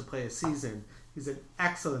James to play a season, he's an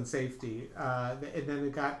excellent safety. And then they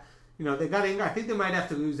got Ingram. I think they might have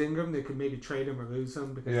to lose Ingram. They could maybe trade him or lose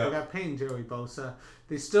him because they got paying Joey Bosa.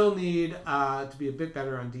 They still need to be a bit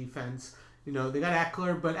better on defense. They got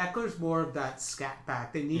Eckler, but Eckler's more of that scat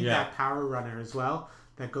back. They need that power runner as well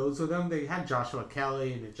that goes with them. They had Joshua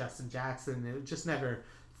Kelly and Justin Jackson. It just never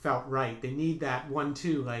felt right. They need that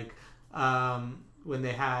 1-2 like when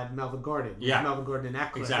they had Melvin Gordon. Yeah. Melvin Gordon and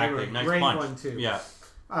Eckler. Exactly. Nice great punch. 1-2.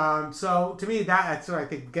 Yeah. So to me, that's what I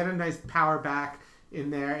think. Get a nice power back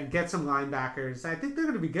in there and get some linebackers. I think they're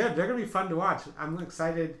going to be good. They're going to be fun to watch. I'm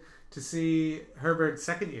excited to see Herbert's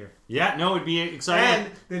second year. Yeah, no, it'd be exciting.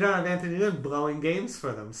 And they don't have Anthony Lynn blowing games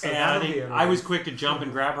for them. So I was quick to jump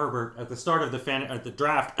and grab Herbert at the start of the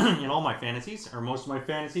draft in all my fantasies, or most of my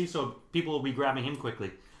fantasies, so people will be grabbing him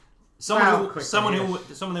quickly. Someone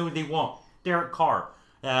who they won't. Derek Carr.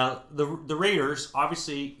 The Raiders,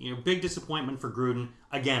 obviously, big disappointment for Gruden.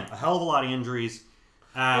 Again, a hell of a lot of injuries.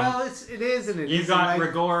 Well, it is and it isn't. You got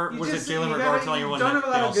Rigor. Was it Jalen Rigor telling everyone that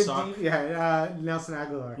they all suck? Nelson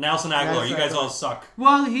Aguilar. You guys all suck.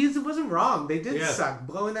 Well, he wasn't wrong. They did suck.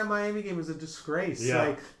 Blowing that Miami game was a disgrace. Yeah.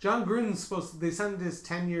 Like, John Gruden's they signed this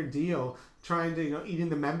 10-year deal trying to, eating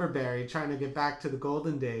the member berry, trying to get back to the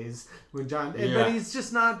golden days when but he's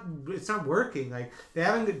just not, it's not working. Like, they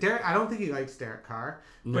haven't, I don't think he likes Derek Carr,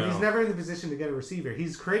 but he's never in the position to get a receiver.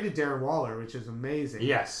 He's created Darren Waller, which is amazing.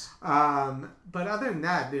 Yes. But other than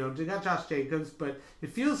that, they got Josh Jacobs, but it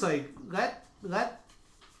feels like, let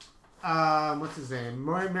what's his name?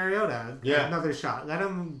 Mariota get another shot. Let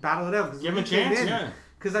him battle it out. Give him a chance,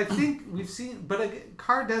 Because I think we've seen, but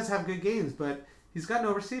Carr does have good games, but he's got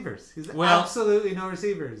no receivers. He's absolutely no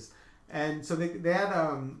receivers. And so they had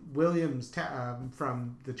Williams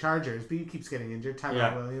from the Chargers, but he keeps getting injured,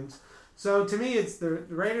 Tyrell Williams. So to me, it's the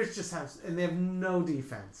Raiders just have, and they have no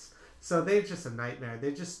defense. So they're just a nightmare.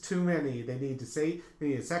 They're just too many. They need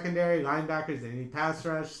a secondary, linebackers, they need pass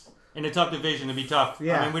rush. In a tough division, it'd be tough.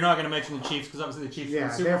 Yeah. I mean, we're not going to mention the Chiefs because obviously the Chiefs are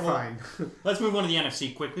the Super Bowl. They're fine. Let's move on to the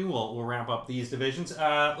NFC quickly. We'll wrap up these divisions.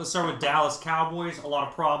 Let's start with Dallas Cowboys. A lot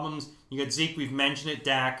of problems. You got Zeke, we've mentioned it,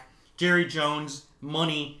 Dak, Jerry Jones,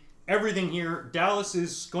 money, everything here. Dallas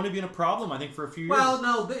is going to be in a problem, I think, for a few years. Well,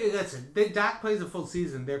 no, listen. Dak plays a full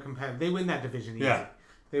season. They're competitive. They win that division easy. Yeah.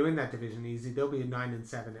 They win that division easy. They'll be a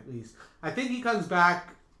 9-7 at least. I think he comes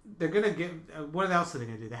back. They're going to give... what else are they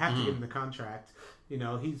going to do? They have to give him the contract.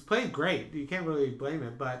 He's played great. You can't really blame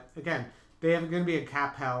it. But, again, they are going to be a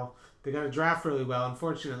cap hell. They're going to draft really well.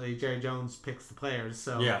 Unfortunately, Jerry Jones picks the players.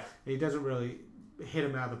 So he doesn't really hit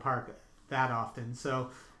them out of the park that often. So,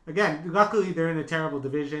 again, luckily they're in a terrible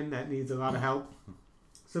division that needs a lot of help.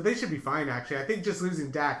 So they should be fine, actually. I think just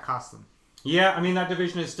losing Dak cost them. Yeah, I mean, that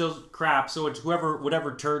division is still crap, so it's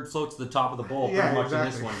whatever turd floats to the top of the bowl pretty much in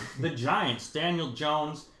this one. The Giants, Daniel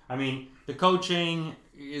Jones, I mean, the coaching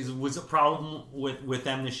was a problem with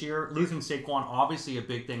them this year. Losing Saquon, obviously a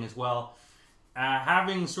big thing as well.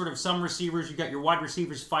 Having sort of some receivers, you got your wide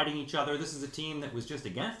receivers fighting each other. This is a team that was just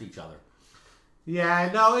against each other. Yeah,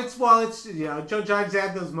 no, it's Joe Judge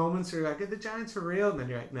had those moments where you're like, are the Giants for real? And then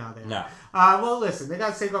you're like, no, they're not. Well, listen, they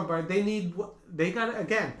got Saquon Barkley.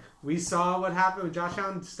 Again, we saw what happened with Josh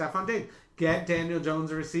Allen, Stephon Diggs. Get Daniel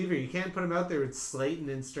Jones a receiver. You can't put him out there with Slayton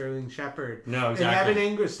and Sterling Shepard. No, exactly. And Evan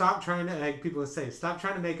Ingram, stop trying to, like people say, stop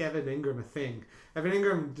trying to make Evan Ingram a thing. Evan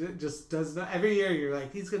Ingram just does not. Every year you're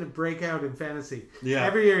like, he's going to break out in fantasy. Yeah.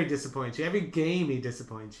 Every year he disappoints you. Every game he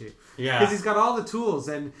disappoints you. Yeah. Because he's got all the tools,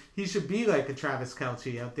 and he should be like a Travis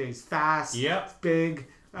Kelce out there. He's fast. Yep. Big.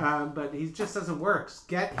 But he just doesn't work.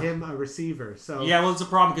 Get him a receiver. So yeah, well, it's a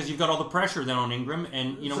problem because you've got all the pressure then on Ingram,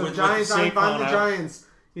 and so with Giants. Saquon If I'm the Giants,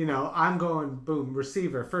 I'm going boom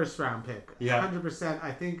receiver, first round pick. Yeah, 100%.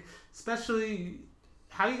 I think, especially.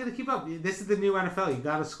 How are you going to keep up? This is the new NFL. You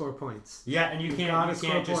got to score points. Yeah, and you can't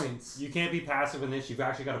points. You can't be passive in this. You've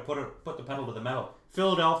actually got to put the pedal to the metal.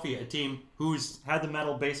 Philadelphia, a team who's had the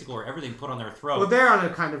metal basically or everything put on their throat. Well, they're on a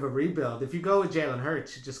kind of a rebuild. If you go with Jalen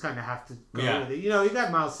Hurts, you just kind of have to go with it. You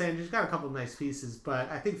got Miles Sanders, you got a couple of nice pieces, but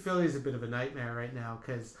I think Philly's a bit of a nightmare right now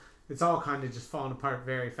because it's all kind of just falling apart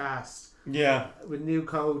very fast. Yeah, with new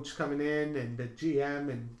coach coming in and the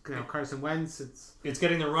GM and Carson Wentz, it's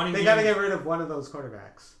getting the running. They got to get rid of one of those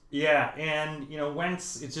quarterbacks. Yeah, and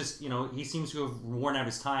Wentz, it's just he seems to have worn out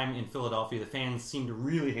his time in Philadelphia. The fans seem to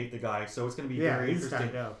really hate the guy, so it's going to be very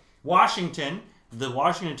interesting. Washington, the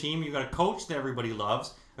Washington team, you got a coach that everybody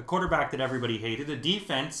loves, a quarterback that everybody hated, a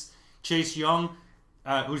defense, Chase Young,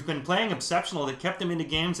 who's been playing exceptional, that kept them into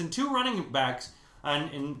games, and two running backs,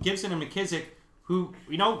 and Gibson and McKissick, who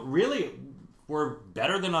really were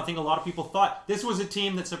better than I think a lot of people thought. This was a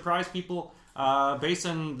team that surprised people. Based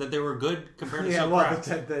on that they were good compared to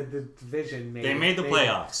the division made the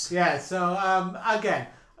playoffs. Yeah, so again,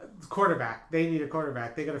 quarterback. They need a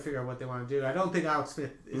quarterback. They got to figure out what they want to do. I don't think Alex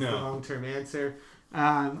Smith is the long-term answer.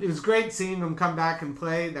 It was great seeing him come back and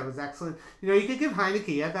play. That was excellent. You could give Heineke.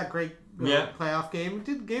 He had that great playoff game.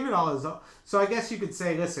 Gave it all his all. So I guess you could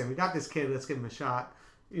say, listen, we got this kid. Let's give him a shot.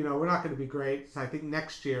 We're not going to be great. So I think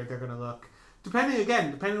next year they're going to look. Depending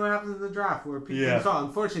what happens in the draft, where people saw.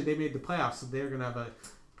 Unfortunately, they made the playoffs, so they're going to have a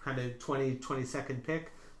kind of 22nd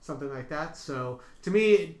pick, something like that. So, to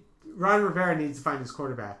me, Ron Rivera needs to find his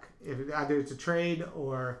quarterback. Either it's a trade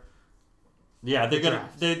or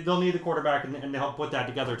they'll need the quarterback and help put that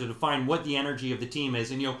together to define what the energy of the team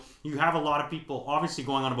is. And you have a lot of people obviously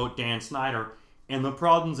going on about Dan Snyder and the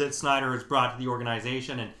problems that Snyder has brought to the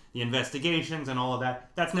organization and the investigations and all of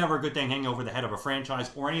that. That's never a good thing hanging over the head of a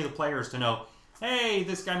franchise or any of the players to know, hey,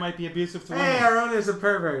 this guy might be abusive to women. Hey, our owner's a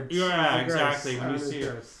pervert. Yeah, exactly. When you see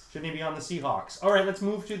it. Shouldn't he be on the Seahawks? All right, let's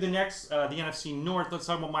move to the next, the NFC North. Let's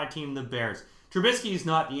talk about my team, the Bears. Trubisky is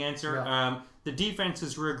not the answer. No. The defense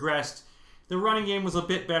has regressed. The running game was a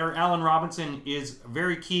bit better. Allen Robinson is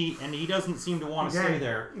very key, and he doesn't seem to want to stay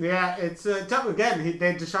there. Yeah, it's tough. Again, they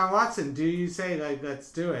had Deshaun Watson. Do you say,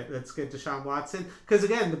 let's do it? Let's get Deshaun Watson? Because,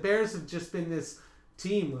 again, the Bears have just been this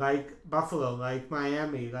team like Buffalo, like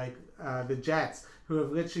Miami, like the Jets, who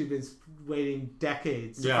have literally been waiting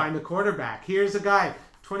decades to find a quarterback. Here's a guy,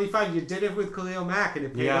 25. You did it with Khalil Mack, and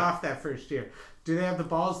it paid off that first year. Do they have the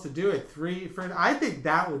balls to do it? I think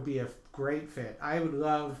that would be a great fit. I would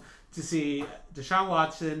love to see Deshaun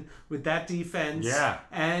Watson with that defense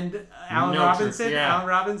and Allen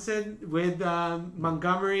Robinson with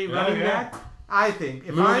Montgomery running back. I think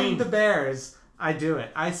if I'm the Bears, I do it.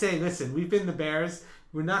 I say, listen, we've been the Bears.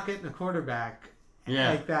 We're not getting a quarterback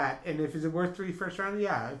like that. And if it's worth 3 first round,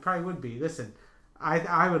 it probably would be. Listen,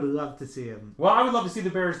 I would love to see him. Well, I would love to see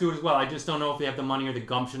the Bears do it as well. I just don't know if they have the money or the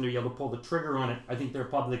gumption to be able to pull the trigger on it. I think they're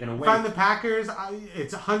probably going to wait. If I'm the Packers,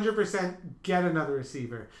 it's 100% get another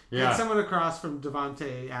receiver. Get someone across from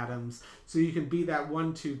Devontae Adams so you can be that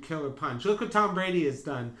 1-2 killer punch. Look what Tom Brady has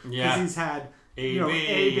done. Because he's had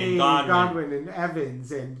A.B. Godwin and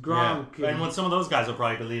Evans and Gronk. Yeah. And some of those guys will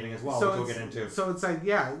probably be leaving as well, which we'll get into. So it's like,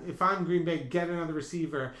 if I'm Green Bay, get another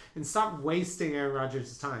receiver and stop wasting Aaron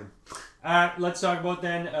Rodgers' time. Let's talk about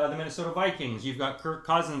then the Minnesota Vikings. You've got Kirk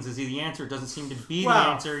Cousins. Is he the answer? It doesn't seem to be the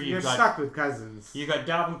answer. You're stuck with Cousins. You've got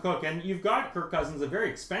Dalvin Cook, and you've got Kirk Cousins, a very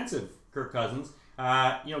expensive Kirk Cousins.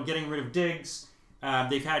 Getting rid of Diggs.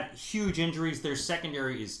 They've had huge injuries. Their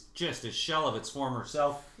secondary is just a shell of its former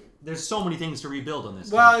self. There's so many things to rebuild on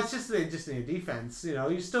this team. It's just they just need a defense.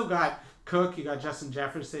 You still got Cook, you got Justin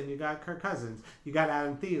Jefferson, you got Kirk Cousins, you got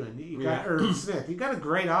Adam Thielen, you got Irv Smith. You got a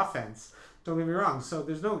great offense. Don't get me wrong. So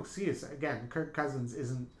there's no excuse. Again, Kirk Cousins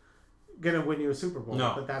isn't going to win you a Super Bowl,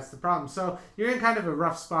 but that's the problem. So you're in kind of a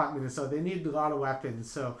rough spot, Minnesota. They need a lot of weapons.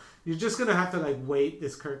 So you're just going to have to wait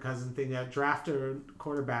this Kirk Cousins thing out, draft a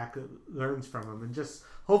quarterback that learns from him, and just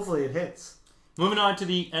hopefully it hits. Moving on to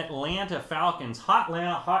the Atlanta Falcons. Hot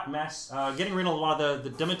Atlanta, hot mess. Getting rid of a lot of the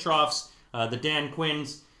Dimitrovs, the Dan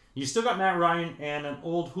Quinns. You still got Matt Ryan and an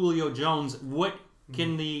old Julio Jones. What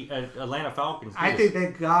can the Atlanta Falcons do? I think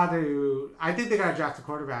they got to draft a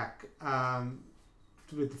quarterback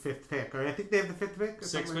with the fifth pick. Or I think they have the fifth pick.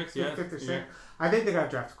 Sixth pick, yeah. Fifth or sixth. Yeah. I think they got to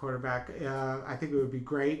draft a quarterback. I think it would be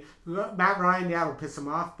great. Matt Ryan, yeah, will piss him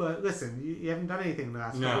off. But listen, you haven't done anything in the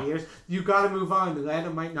last couple of years. You got to move on. Atlanta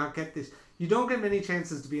might not get this. You don't get many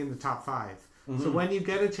chances to be in the top 5. Mm-hmm. So when you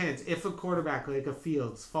get a chance, if a quarterback like a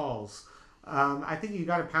Fields falls, I think you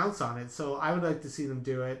got to pounce on it. So I would like to see them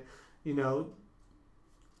do it. You know,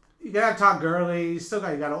 you got Todd Gurley. You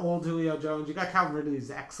got an old Julio Jones. You got Calvin Ridley, who's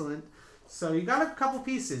excellent. So you got a couple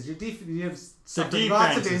pieces. You have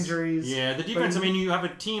lots of injuries. Yeah, the defense. I mean, you have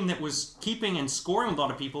a team that was keeping and scoring a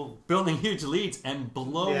lot of people, building huge leads, and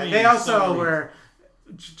blowing. Yeah, they also were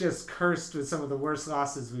just cursed with some of the worst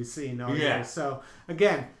losses we've seen all year. So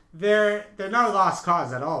again, they're not a lost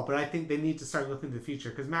cause at all. But I think they need to start looking to the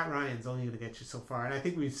future because Matt Ryan's only going to get you so far, and I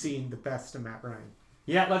think we've seen the best of Matt Ryan.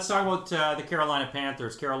 Yeah, let's talk about the Carolina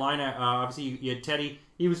Panthers. Carolina, obviously, you had Teddy.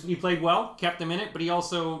 He played well, kept them in it, but he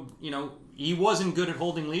also, he wasn't good at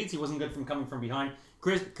holding leads. He wasn't good from coming from behind.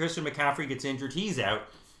 Christian McCaffrey gets injured. He's out.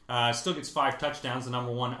 Still gets 5 touchdowns, the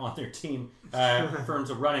number one on their team in terms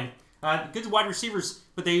of running. Good wide receivers,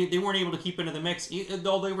 but they weren't able to keep into the mix,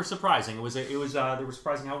 though they were surprising. They were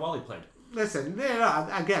surprising how well he played. Listen,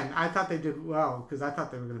 again, I thought they did well because I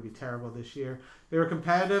thought they were going to be terrible this year. They were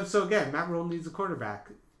competitive, so again, Matt Rule needs a quarterback.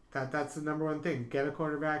 That's the number one thing. Get a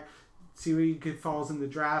quarterback. See where he falls in the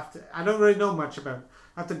draft. I don't really know much about.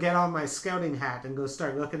 I have to get on my scouting hat and go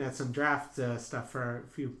start looking at some draft stuff for our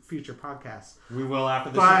future podcasts. We will after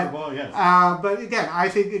the Super Bowl, yes. But again, I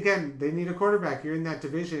think they need a quarterback. You're in that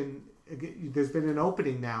division. There's been an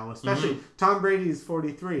opening now, especially Tom Brady is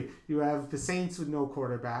 43. You have the Saints with no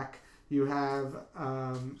quarterback. You have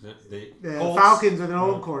the Falcons with an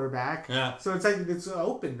old quarterback. Yeah. So it's like it's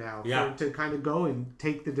open now to kind of go and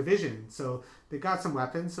take the division. So they got some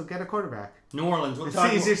weapons, so get a quarterback. New Orleans.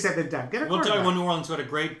 It's easier said than done. Get a quarterback. We'll talk about New Orleans, who had a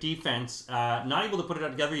great defense. Not able to put it all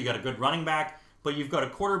together. You got a good running back, but you've got a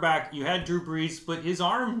quarterback. You had Drew Brees, but his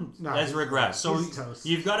arm has regressed. So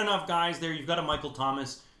you've got enough guys there. You've got a Michael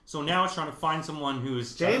Thomas. So now it's trying to find someone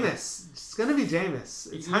who's... Jameis. It's going to be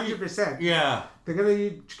Jameis. It's 100%. Yeah. They're going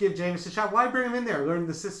to give Jameis a shot. Why bring him in there? Learn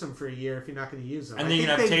the system for a year if you're not going to use him. And then you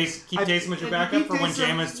can have keep Taysom as your backup for when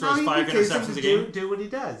Jameis throws 5 interceptions a game? Do what he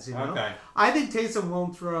does, Okay. I think Taysom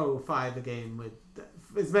won't throw 5 a game with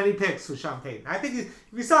as many picks with Sean Payton. I think if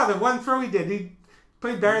you saw the one throw he did, he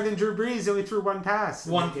played better than Drew Brees. He only threw 1 pass.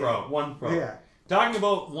 One throw. Yeah. Talking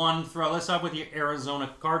about one throw, let's talk with the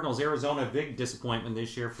Arizona Cardinals. Arizona, big disappointment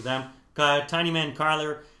this year for them. Tiny man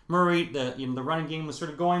Kyler Murray, the running game was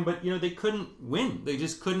sort of going, but they couldn't win. They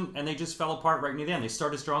just couldn't, and they just fell apart right near the end. They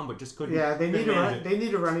started strong, but just couldn't. Yeah, they need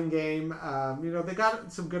a running game. They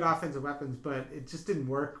got some good offensive weapons, but it just didn't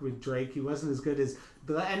work with Drake. He wasn't as good as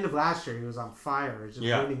the end of last year. He was on fire, just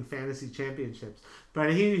winning fantasy championships.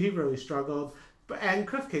 But he really struggled. And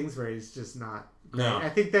Cliff Kingsbury is just not great. No. I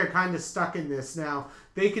think they're kind of stuck in this now.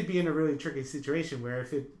 They could be in a really tricky situation where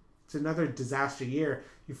if it's another disaster year,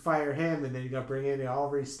 you fire him and then you got to bring in, it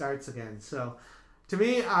all restarts again. So to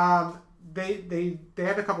me, they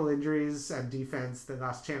had a couple injuries on defense. They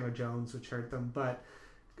lost Chandler Jones, which hurt them. But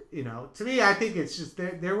to me, I think it's just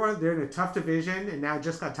they're in a tough division, and now it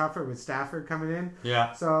just got tougher with Stafford coming in.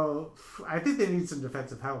 Yeah. So I think they need some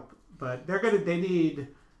defensive help, but they need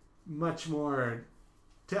much more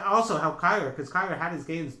to also help Kyler, because Kyler had his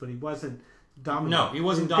games, but he wasn't dominant. No, he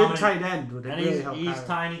wasn't dominant. Good tight end would really help. He's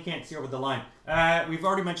tiny, he can't see over the line. We've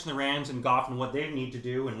already mentioned the Rams and Goff and what they need to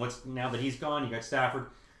do, and what's now that he's gone, you got Stafford.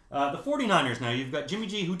 The 49ers now, you've got Jimmy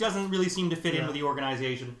G, who doesn't really seem to fit in with the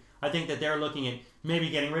organization. I think that they're looking at maybe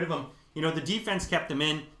getting rid of him. The defense kept them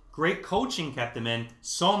in. Great coaching kept them in.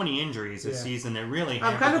 So many injuries this season. They're really...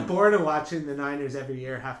 I'm kind of bored of watching the Niners every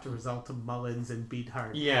year have to result to Mullins and beat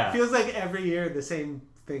Hart. Yeah. It feels like every year the same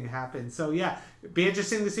thing happens. So yeah, it'd be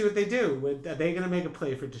interesting to see what they do. Are they going to make a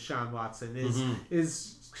play for Deshaun Watson?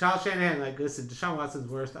 Is Kyle Shanahan like, listen, Deshaun Watson's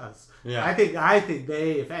worth us? Yeah. I think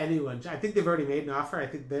they, if anyone, I think they've already made an offer. I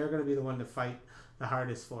think they're going to be the one to fight the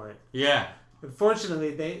hardest for it. Yeah.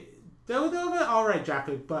 Unfortunately, they'll have an all right draft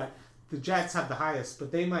pick, but the Jets have the highest.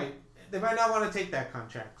 But they might not want to take that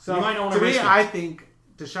contract. So to me, I think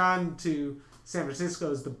Deshaun to San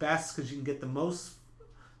Francisco is the best because you can get the most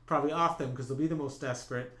probably off them because they'll be the most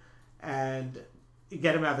desperate, and you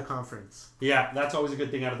get them out of the conference. Yeah, that's always a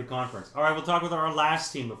good thing out of the conference. All right, we'll talk with our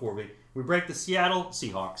last team before we break the Seattle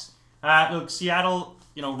Seahawks. Look, Seattle,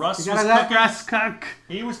 Russ was gotta let cooking. Russ cook.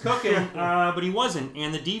 He was cooking, but he wasn't.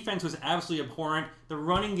 And the defense was absolutely abhorrent. The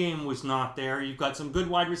running game was not there. You've got some good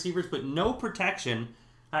wide receivers, but no protection.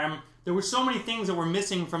 There were so many things that were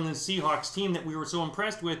missing from the Seahawks team that we were so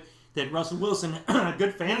impressed with that Russell Wilson,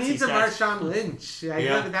 good fantasy He needs a stats. Marshawn Lynch.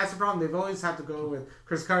 Yeah. That's the problem. They've always had to go with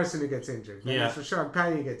Chris Carson who gets injured. Then it's Rashard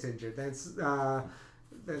Penny gets injured. That's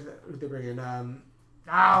they bring in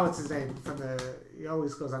what's his name? He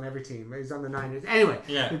always goes on every team. He's on the Niners. Anyway,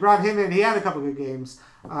 they brought him in. He had a couple good games.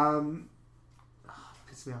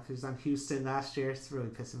 Pissed me off. He was on Houston last year. It's really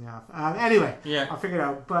pissing me off. Anyway, I'll figure it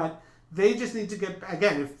out. But they just need to get,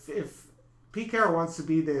 again, if Pete Carroll wants to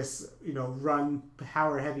be this, run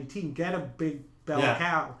power heavy team, get a big bell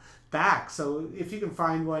cow back. So if you can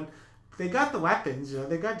find one, they got the weapons.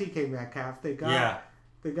 They got DK Metcalf. They got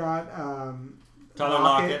Tyler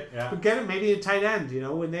Lockett. But get him maybe a tight end.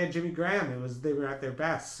 When they had Jimmy Graham, they were at their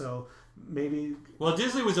best. So maybe. Well,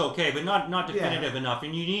 Disley was okay, but not definitive enough.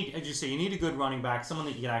 And you need, as you say, a good running back, someone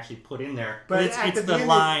that you can actually put in there. But it's the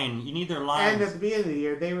line. You need their line. And at the beginning of the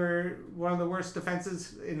year, they were one of the worst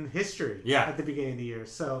defenses in history. At the beginning of the year,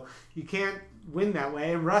 so you can't win that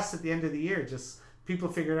way. And Russ at the end of the year, just people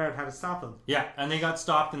figured out how to stop him. Yeah, and they got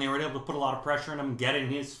stopped, and they were able to put a lot of pressure on him, get in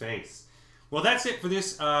his face. Well, that's it for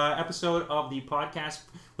this episode of the podcast.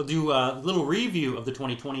 We'll do a little review of the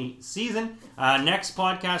 2020 season. Next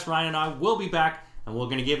podcast, Ryan and I will be back, and we're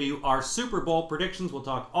going to give you our Super Bowl predictions. We'll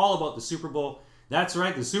talk all about the Super Bowl. That's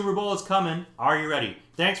right, the Super Bowl is coming. Are you ready?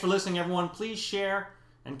 Thanks for listening, everyone. Please share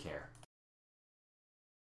and care.